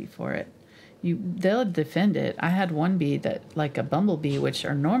crazy for it. They'll defend it. I had one bee that, like a bumblebee, which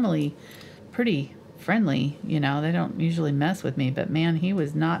are normally pretty friendly, you know, they don't usually mess with me, but man, he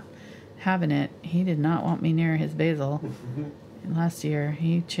was not having it. He did not want me near his basil. And last year,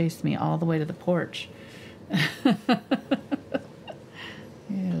 he chased me all the way to the porch. He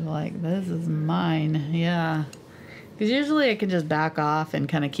was like, this is mine. Yeah. Because usually I can just back off and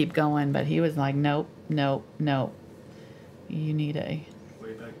kind of keep going, but he was like, nope, nope, nope. You need a...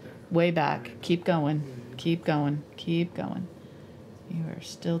 Way back there. Way back. Keep going. Keep going. Keep going. You are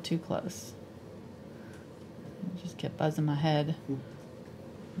still too close. I just kept buzzing my head.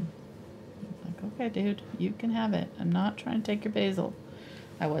 Like, okay, dude, you can have it. I'm not trying to take your basil.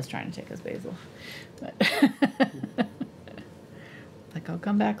 I was trying to take his basil. But like, I'll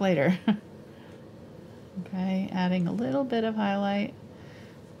come back later. Okay, adding a little bit of highlight.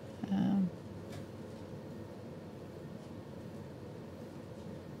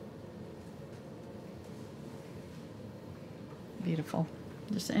 Beautiful.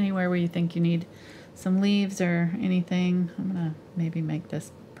 Just anywhere where you think you need some leaves or anything. I'm gonna maybe make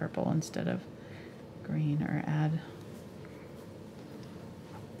this purple instead of green, or add.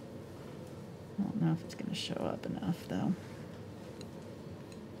 I don't know if it's gonna show up enough though.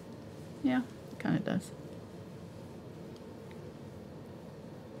 Yeah, it kind of does.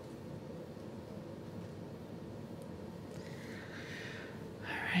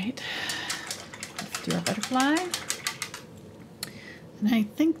 All right, let's do our butterfly. And I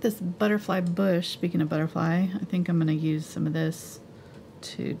think this butterfly bush, speaking of butterfly, I think I'm going to use some of this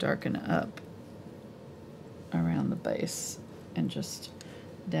to darken up around the base and just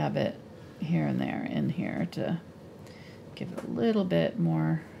dab it here and there in here to give it a little bit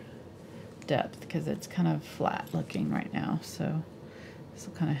more depth, because it's kind of flat looking right now. So this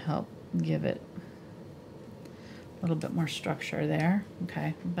will kind of help give it a little bit more structure there.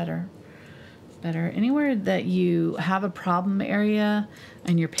 Okay, better. Anywhere that you have a problem area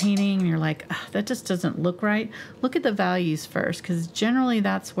and you're painting and you're like, that just doesn't look right, look at the values first, because generally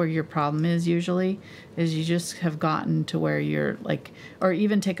that's where your problem is. Usually is you just have gotten to where you're like, or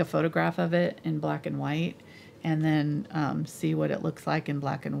even take a photograph of it in black and white and then see what it looks like in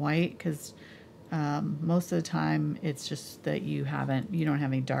black and white, because most of the time it's just that you don't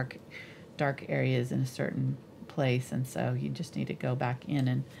have any dark areas in a certain place, and so you just need to go back in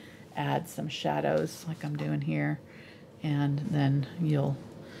and add some shadows like I'm doing here, and then you'll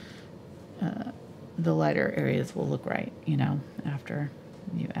the lighter areas will look right, you know, after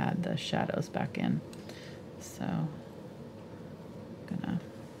you add the shadows back in. So I'm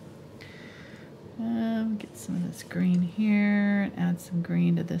gonna get some of this green here and add some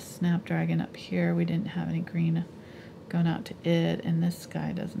green to this snapdragon up here. We didn't have any green going out to it, and this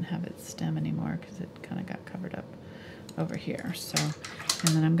guy doesn't have its stem anymore because it kind of got covered up over here. So,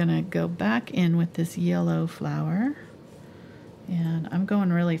 and then I'm gonna go back in with this yellow flower, and I'm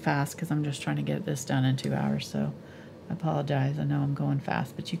going really fast because I'm just trying to get this done in 2 hours, so I apologize. I know I'm going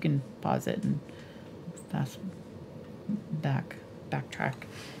fast, but you can pause it and backtrack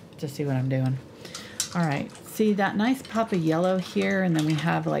to see what I'm doing. All right, see that nice pop of yellow here, and then we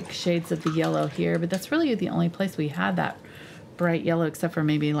have like shades of the yellow here, but that's really the only place we had that bright yellow, except for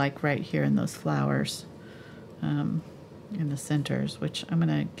maybe like right here in those flowers, in the centers, which I'm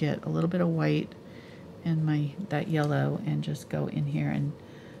going to get a little bit of white and that yellow and just go in here and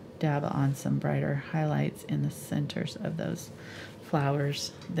dab on some brighter highlights in the centers of those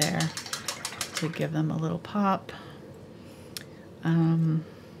flowers there to give them a little pop. And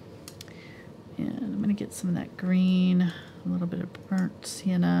I'm going to get some of that green, a little bit of burnt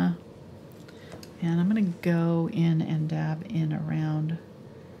sienna, and I'm going to go in and dab in around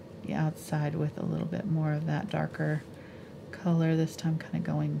the outside with a little bit more of that darker color, this time kind of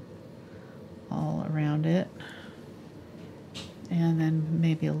going all around it, and then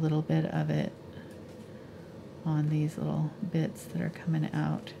maybe a little bit of it on these little bits that are coming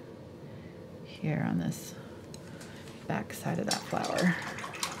out here on this back side of that flower.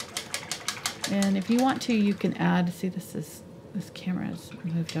 And if you want to, you can add, see this camera has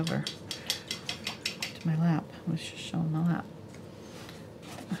moved over to my lap. I was just showing my lap.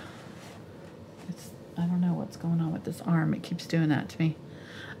 I don't know what's going on with this arm. It keeps doing that to me.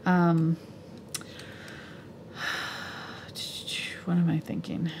 What am I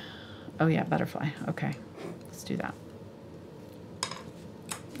thinking? Oh yeah, butterfly. Okay, let's do that.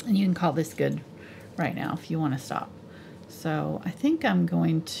 And you can call this good right now if you want to stop. So I think I'll go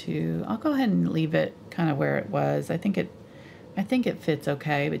ahead and leave it kind of where it was. I think it fits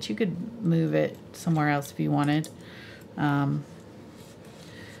okay, but you could move it somewhere else if you wanted. But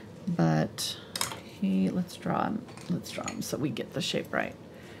let's draw him so we get the shape right.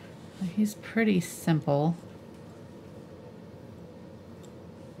 He's pretty simple.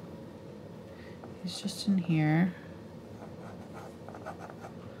 He's just in here,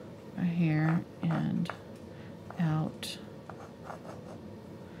 right here, and out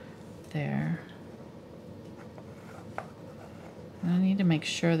there. And I need to make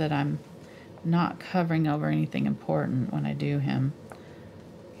sure that I'm not covering over anything important when I do him.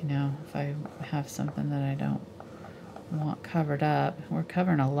 You know, if I have something that I don't want covered up. We're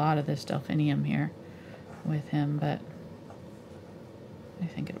covering a lot of this delphinium here with him, but I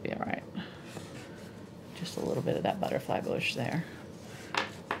think it'll be all right. Just a little bit of that butterfly bush there.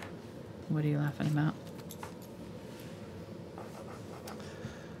 What are you laughing about?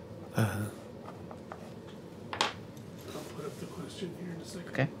 I'll put up the question here in a second.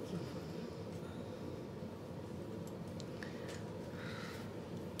 Okay.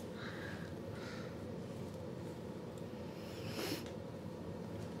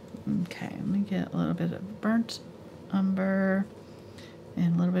 Okay, let me get a little bit of burnt umber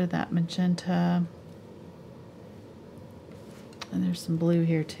and a little bit of that magenta. And there's some blue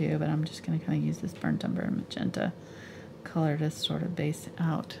here too, but I'm just going to kind of use this burnt umber and magenta color to sort of base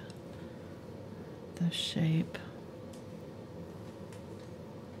out the shape.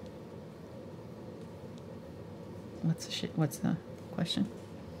 What's the question?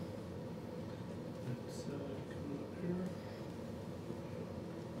 It's coming up here.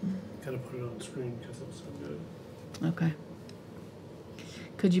 Gotta put it on the screen because it's so good. Okay.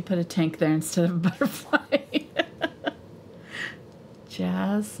 Could you put a tank there instead of a butterfly?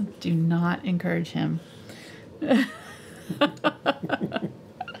 Jazz, do not encourage him. I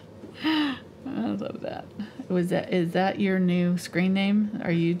love that. Is that your new screen name?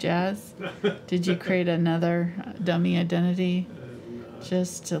 Are you Jazz? Did you create another dummy identity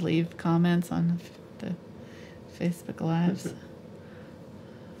just to leave comments on the Facebook Lives?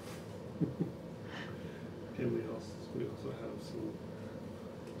 And we also have some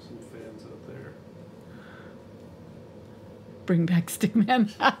fans out there. Bring back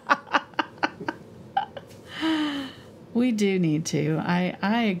Stickman. We do need to.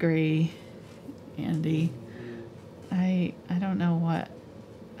 I agree, Andy. I don't know what.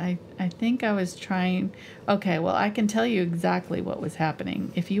 I think I was trying. Okay, well, I can tell you exactly what was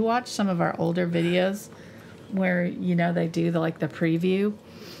happening. If you watch some of our older videos where, you know, they do the preview,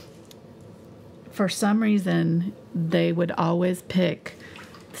 for some reason, they would always pick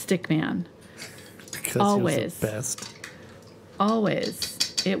Stickman. Because always. He was the best.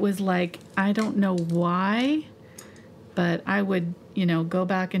 Always. It was like, I don't know why, but I would, go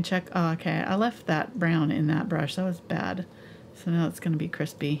back and check. Oh, okay, I left that brown in that brush. That was bad. So now it's going to be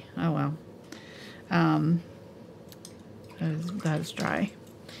crispy. Oh, well. That is dry.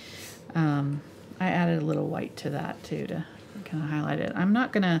 I added a little white to that, too, to kind of highlight it. I'm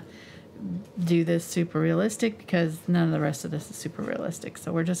not going to do this super realistic because none of the rest of this is super realistic.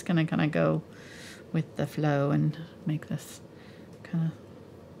 So we're just going to kind of go with the flow and make this kind of...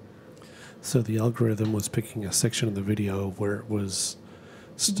 So the algorithm was picking a section of the video where it was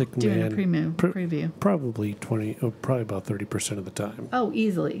Stickman doing a preview. Probably about 30% of the time. Oh,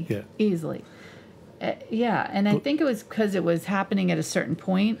 easily. Yeah. Easily. Yeah, and I think it was because it was happening at a certain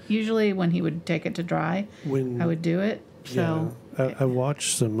point. Usually when he would take it to dry, I would do it. So I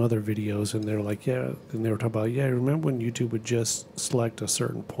watched some other videos, and they're like, and they were talking about, remember when YouTube would just select a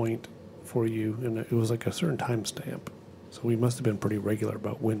certain point for you, and it was like a certain timestamp. So we must have been pretty regular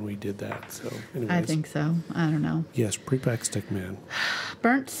about when we did that. So anyways. I think so. I don't know. Yes, pre-pack stick man.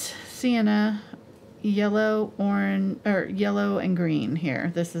 Burnt sienna, yellow, orange, or yellow and green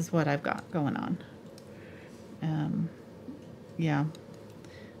here. This is what I've got going on. Yeah.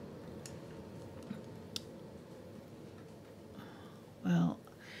 Well,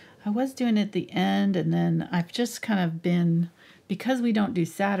 I was doing it at the end, and then I've just kind of been, because we don't do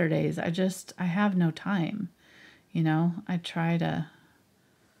Saturdays, I have no time. You know, I try to,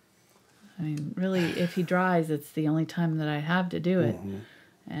 I mean, really, if he dries, it's the only time that I have to do it.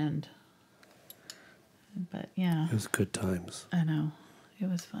 But yeah. It was good times. I know. It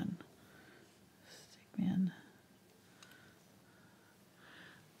was fun. Stickman.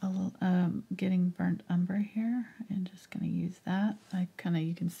 Getting burnt umber here, and just going to use that.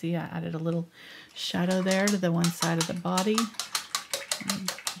 You can see I added a little shadow there to the one side of the body.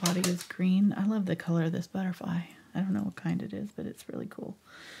 The body is green. I love the color of this butterfly. I don't know what kind it is, but it's really cool.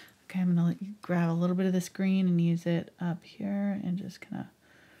 Okay, I'm going to grab a little bit of this green and use it up here and just kind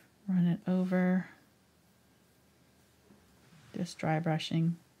of run it over. Just dry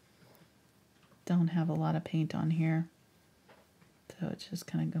brushing. Don't have a lot of paint on here. So it's just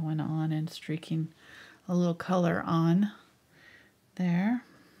kind of going on and streaking a little color on there.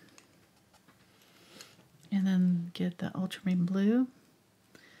 And then get the ultramarine blue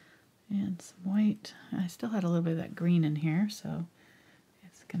and some white. I still had a little bit of that green in here, so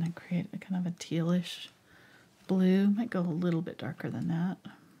it's going to create a kind of a tealish blue. Might go a little bit darker than that.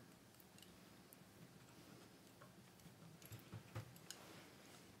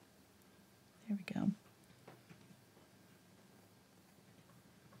 There we go.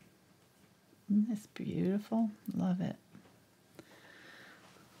 Isn't this beautiful? Love it.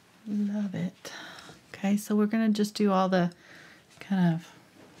 Love it. Okay, so we're going to just do all the kind of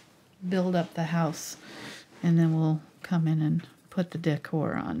build up the house, and then we'll come in and put the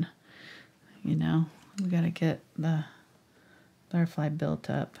decor on. You know, we got to get the butterfly built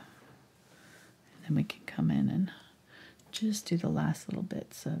up, and then we can come in and just do the last little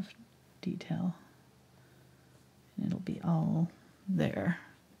bits of detail, and it'll be all there,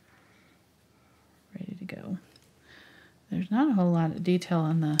 ready to go. There's not a whole lot of detail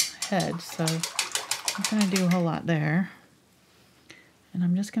on the head, so I'm going to do a whole lot there. And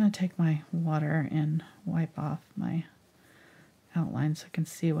I'm just going to take my water and wipe off my outline so I can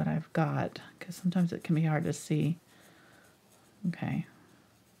see what I've got, because sometimes it can be hard to see. Okay.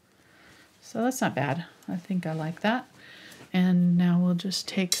 So that's not bad. I think I like that. And now we'll just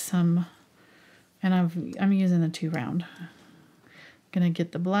take some, and I'm using the 2 round. Gonna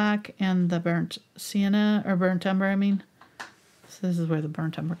get the black and the burnt sienna, or burnt umber, I mean. So this is where the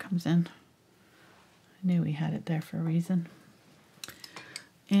burnt umber comes in. I knew we had it there for a reason.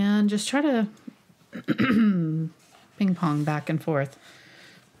 And just try to ping pong back and forth.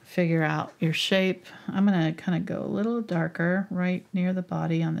 Figure out your shape. I'm gonna kind of go a little darker right near the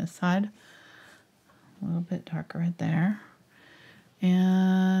body on this side. A little bit darker right there.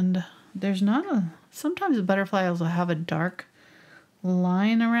 And there's not a, sometimes the butterflies will have a dark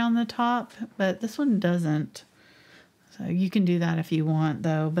line around the top, but this one doesn't. So you can do that if you want,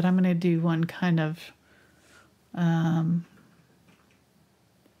 though. But I'm going to do one kind of,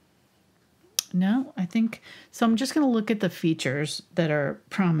 no, I think, so I'm just going to look at the features that are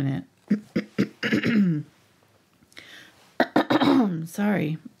prominent.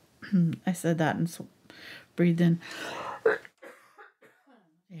 Sorry, I said that and breathed in.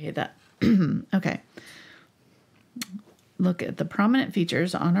 I hate that. Okay. Look at the prominent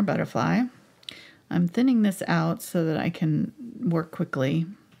features on our butterfly. I'm thinning this out so that I can work quickly.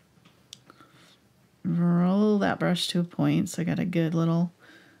 Roll that brush to a point so I got a good little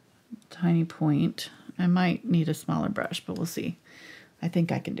tiny point. I might need a smaller brush, but we'll see. I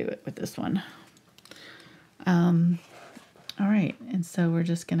think I can do it with this one. All right, and so we're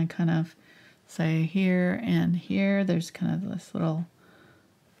just going to kind of say here and here, there's kind of this little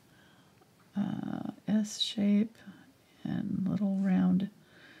S shape and little round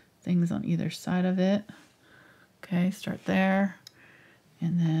things on either side of it. Okay, start there,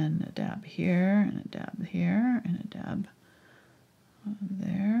 and then a dab here, and a dab here, and a dab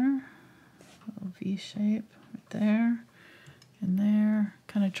there. A little V shape right there, and there.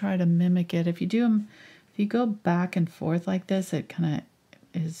 Kind of try to mimic it. If you do them, if you go back and forth like this, it kind of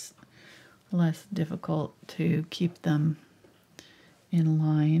is less difficult to keep them in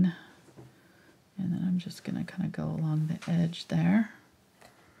line. And then I'm just going to kind of go along the edge there.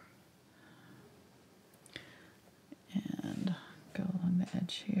 And go along the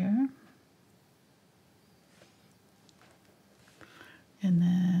edge here. And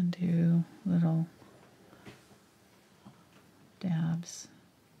then do little dabs,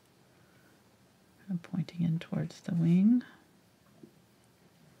 kind of pointing in towards the wing.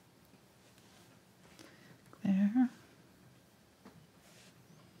 There.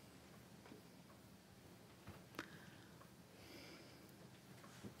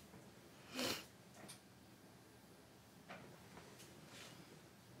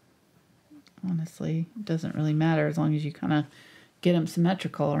 Honestly, it doesn't really matter as long as you kind of get them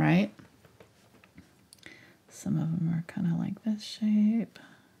symmetrical, right? Some of them are kind of like this shape.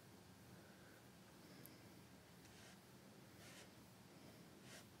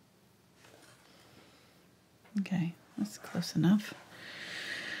 Okay, that's close enough.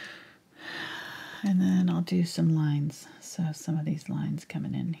 And then I'll do some lines. So some of these lines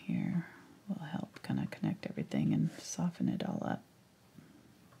coming in here will help kind of connect everything and soften it all up.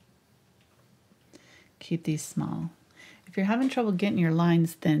 Keep these small. If you're having trouble getting your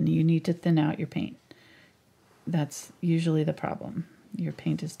lines thin, you need to thin out your paint. That's usually the problem. Your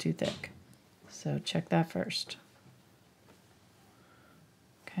paint is too thick. So check that first.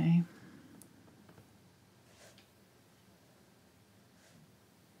 Okay.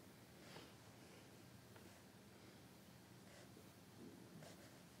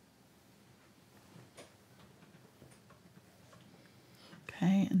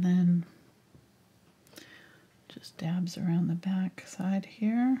 Okay, and then just dabs around the back side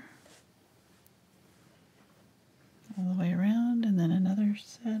here, all the way around, and then another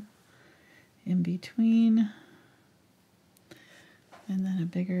set in between, and then a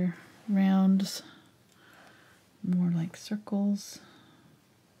bigger rounds, more like circles.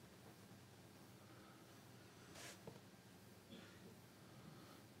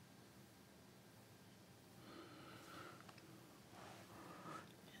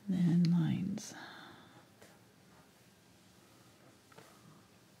 And then lines.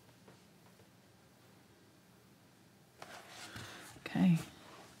 Okay.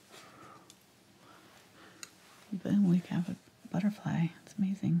 Then we have a butterfly. It's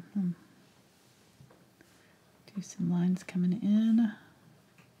amazing. Do some lines coming in.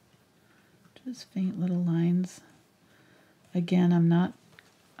 Just faint little lines. Again,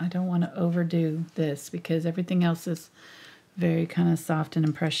 I don't want to overdo this because everything else is very kind of soft and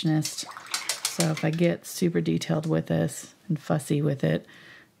impressionist. So if I get super detailed with this and fussy with it,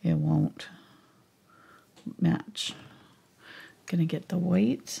 it won't match. Gonna get the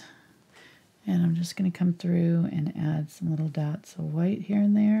white, and I'm just gonna come through and add some little dots of white here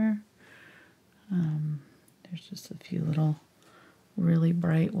and there. There's just a few little really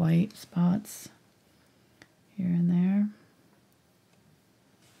bright white spots here and there.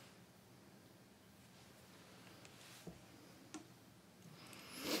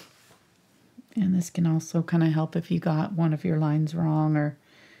 And this can also kind of help if you got one of your lines wrong or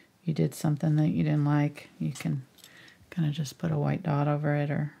you did something that you didn't like. You can kind of just put a white dot over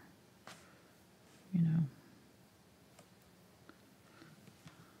it, or, you know,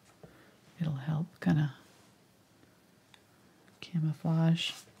 it'll help kind of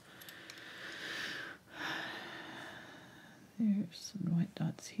camouflage. There's some white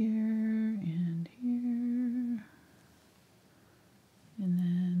dots here and here. And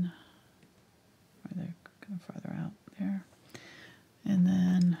then, or they're kind of farther out there. And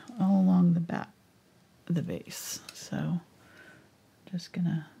then all along the back of the base. So just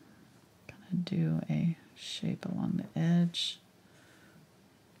gonna kind of do a shape along the edge.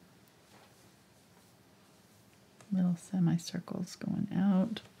 Little semicircles going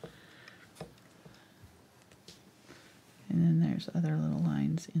out. And then there's other little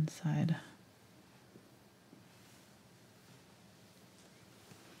lines inside.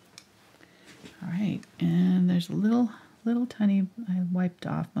 All right, and there's a little tiny, I wiped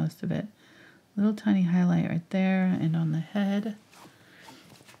off most of it, little tiny highlight right there and on the head.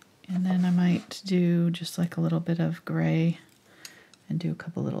 And then I might do just like a little bit of gray and do a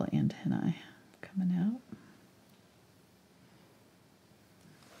couple little antennae coming out.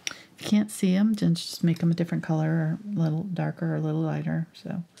 If you can't see them, then just make them a different color, or a little darker or a little lighter.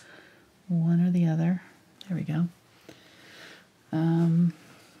 So one or the other. There we go. I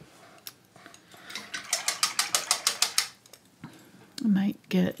might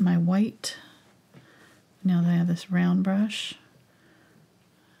get my white, now that I have this round brush,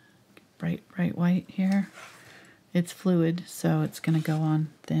 bright white here. It's fluid, so it's going to go on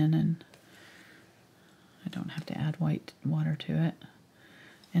thin, and I don't have to add white water to it.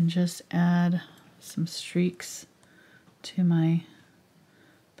 And just add some streaks to my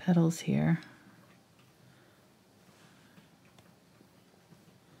petals here.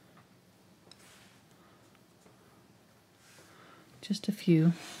 Just a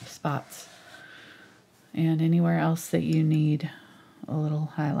few spots. And anywhere else that you need a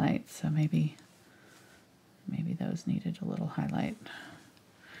little highlight. So maybe those needed a little highlight.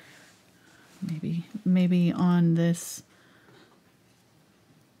 Maybe on this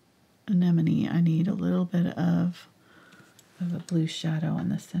anemone I need a little bit of a blue shadow in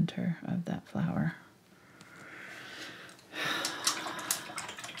the center of that flower.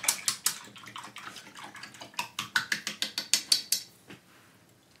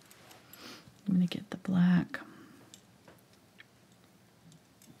 I'm going to get the black.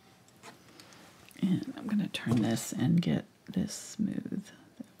 And I'm going to turn this and get this smooth.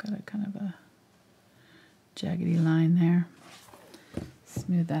 I've got a kind of a jaggedy line there.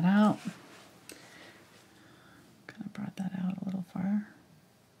 Smooth that out. Kind of brought that out a little far.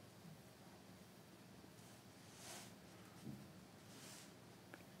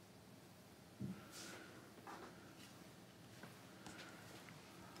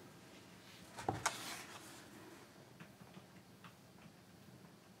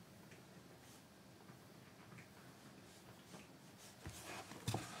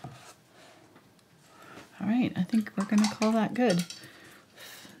 All right, I think we're going to call that good.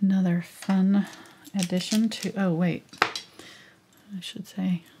 Another fun addition to, oh wait, I should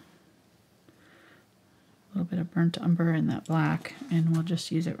say a little bit of burnt umber in that black, and we'll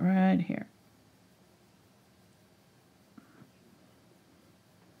just use it right here.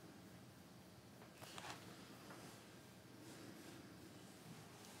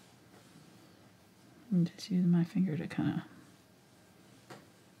 I'm just using my finger to kind of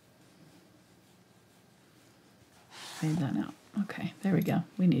fade that out. Okay, there we go.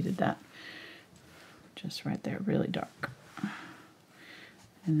 We needed that. Just right there, really dark.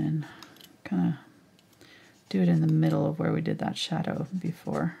 And then kind of do it in the middle of where we did that shadow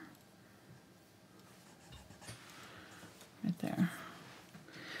before. Right there.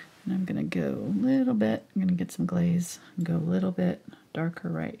 And I'm going to go a little bit, I'm going to get some glaze and go a little bit darker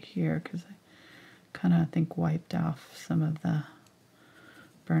right here because I kind of, I think, wiped off some of the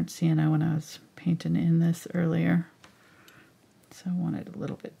burnt sienna when I was painting in this earlier. So I want it a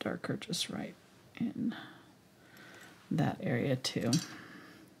little bit darker just right in that area too.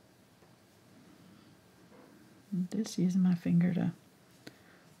 I'm just using my finger to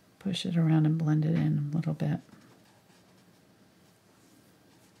push it around and blend it in a little bit.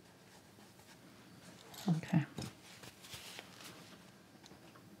 Okay.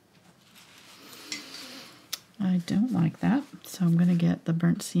 I don't like that, so I'm going to get the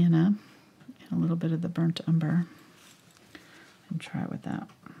burnt sienna and a little bit of the burnt umber and try with that.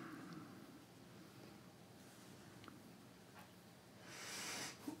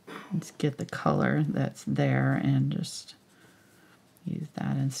 Let's get the color that's there and just use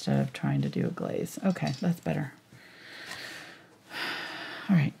that instead of trying to do a glaze. Okay, that's better.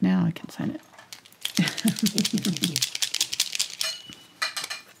 All right, now I can sign it.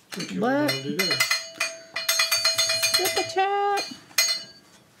 What? Super chat!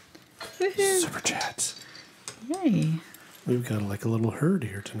 Woohoo! Super chats. Yay! We've got like a little herd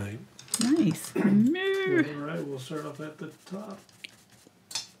here tonight. Nice. All right, we'll start off at the top.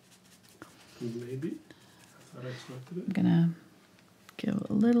 Maybe. I thought I selected it. I'm gonna give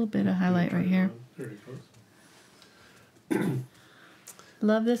a little bit of highlight right here. There it goes.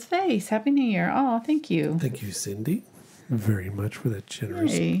 Love this face. Happy New Year. Oh, thank you. Thank you, Cindy, very much for that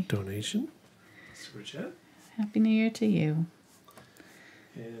generous donation. Super chat. Happy New Year to you.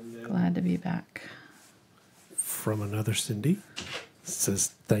 And glad to be back. From another Cindy,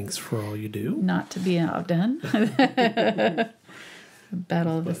 says thanks for all you do. Not to be outdone.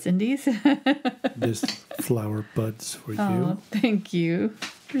 Battle of the Cindy's. This flower buds for Oh, you. thank you.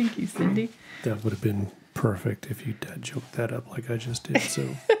 Thank you, Cindy. That would have been perfect if you dad joked that up like I just did. So,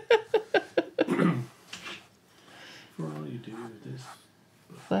 for all you do with this.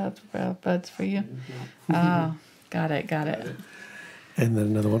 Flower buds for you. Oh, got it. And then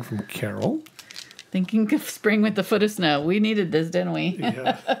another one from Carol. Thinking of spring with the foot of snow. We needed this, didn't we?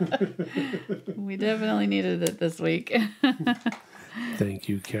 Yeah. We definitely needed it this week. Thank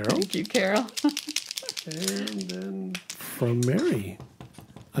you, Carol. Thank you, Carol. And then from Mary,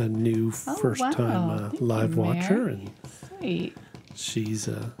 a new first-time live Mary. watcher, and Sweet. she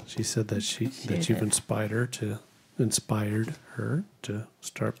said that Appreciate you've it. inspired her to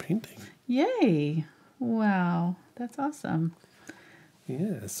start painting. Yay! Wow, that's awesome.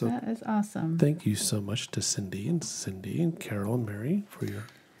 Yeah, so That is awesome. thank you so much to Cindy and Carol and Mary for your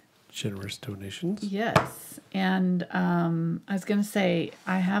generous donations. Yes. And I was going to say,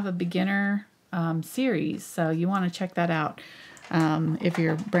 I have a beginner series, so you want to check that out. If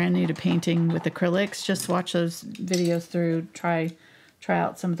you're brand new to painting with acrylics, just watch those videos through, try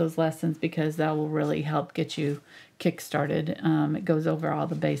out some of those lessons, because that will really help get you kick-started. It goes over all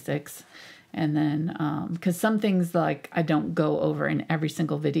the basics. And then, because some things like I don't go over in every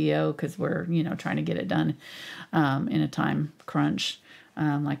single video, because we're, trying to get it done in a time crunch.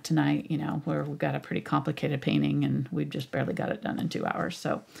 Like tonight, where we've got a pretty complicated painting and we've just barely got it done in 2 hours.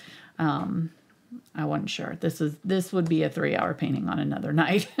 So I wasn't sure. This would be a 3-hour painting on another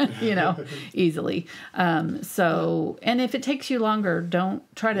night, easily. So, and if it takes you longer, don't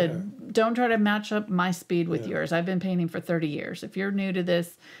try to match up my speed with yours. I've been painting for 30 years. If you're new to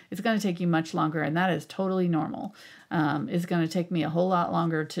this, it's going to take you much longer, and that is totally normal. It's going to take me a whole lot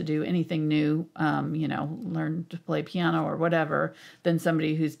longer to do anything new, learn to play piano or whatever, than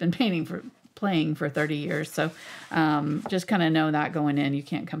somebody who's been playing for 30 years. So just kind of know that going in. You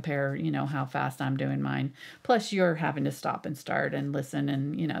can't compare, how fast I'm doing mine. Plus you're having to stop and start and listen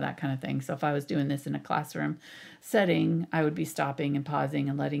and, that kind of thing. So if I was doing this in a classroom setting, I would be stopping and pausing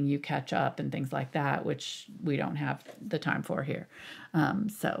and letting you catch up and things like that, which we don't have the time for here.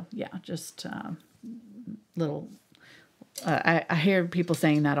 So yeah, just little... I hear people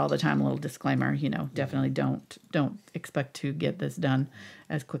saying that all the time. A little disclaimer, definitely don't expect to get this done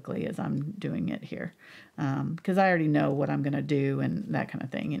as quickly as I'm doing it here, because I already know what I'm going to do and that kind of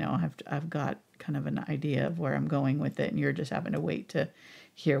thing. I've got kind of an idea of where I'm going with it, and you're just having to wait to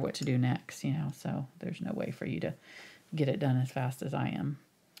hear what to do next. So there's no way for you to get it done as fast as I am.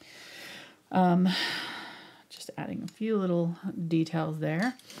 Just adding a few little details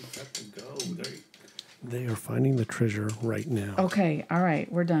there. They are finding the treasure right now. Okay. All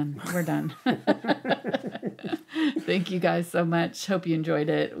right. We're done. Thank you guys so much. Hope you enjoyed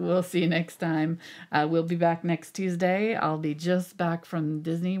it. We'll see you next time. We'll be back next Tuesday. I'll be just back from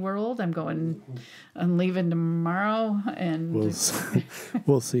Disney World. I'm leaving tomorrow, and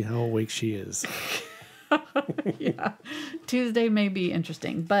we'll see how awake she is. Yeah. Tuesday may be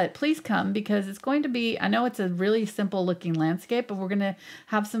interesting, but please come, because it's going to be, I know it's a really simple looking landscape, but we're going to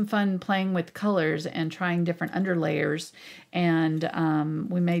have some fun playing with colors and trying different underlayers. And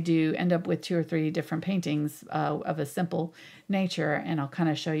we may end up with 2 or 3 different paintings of a simple nature. And I'll kind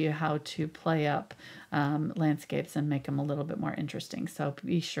of show you how to play up landscapes and make them a little bit more interesting. So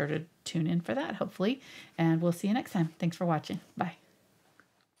be sure to tune in for that, hopefully. And we'll see you next time. Thanks for watching. Bye.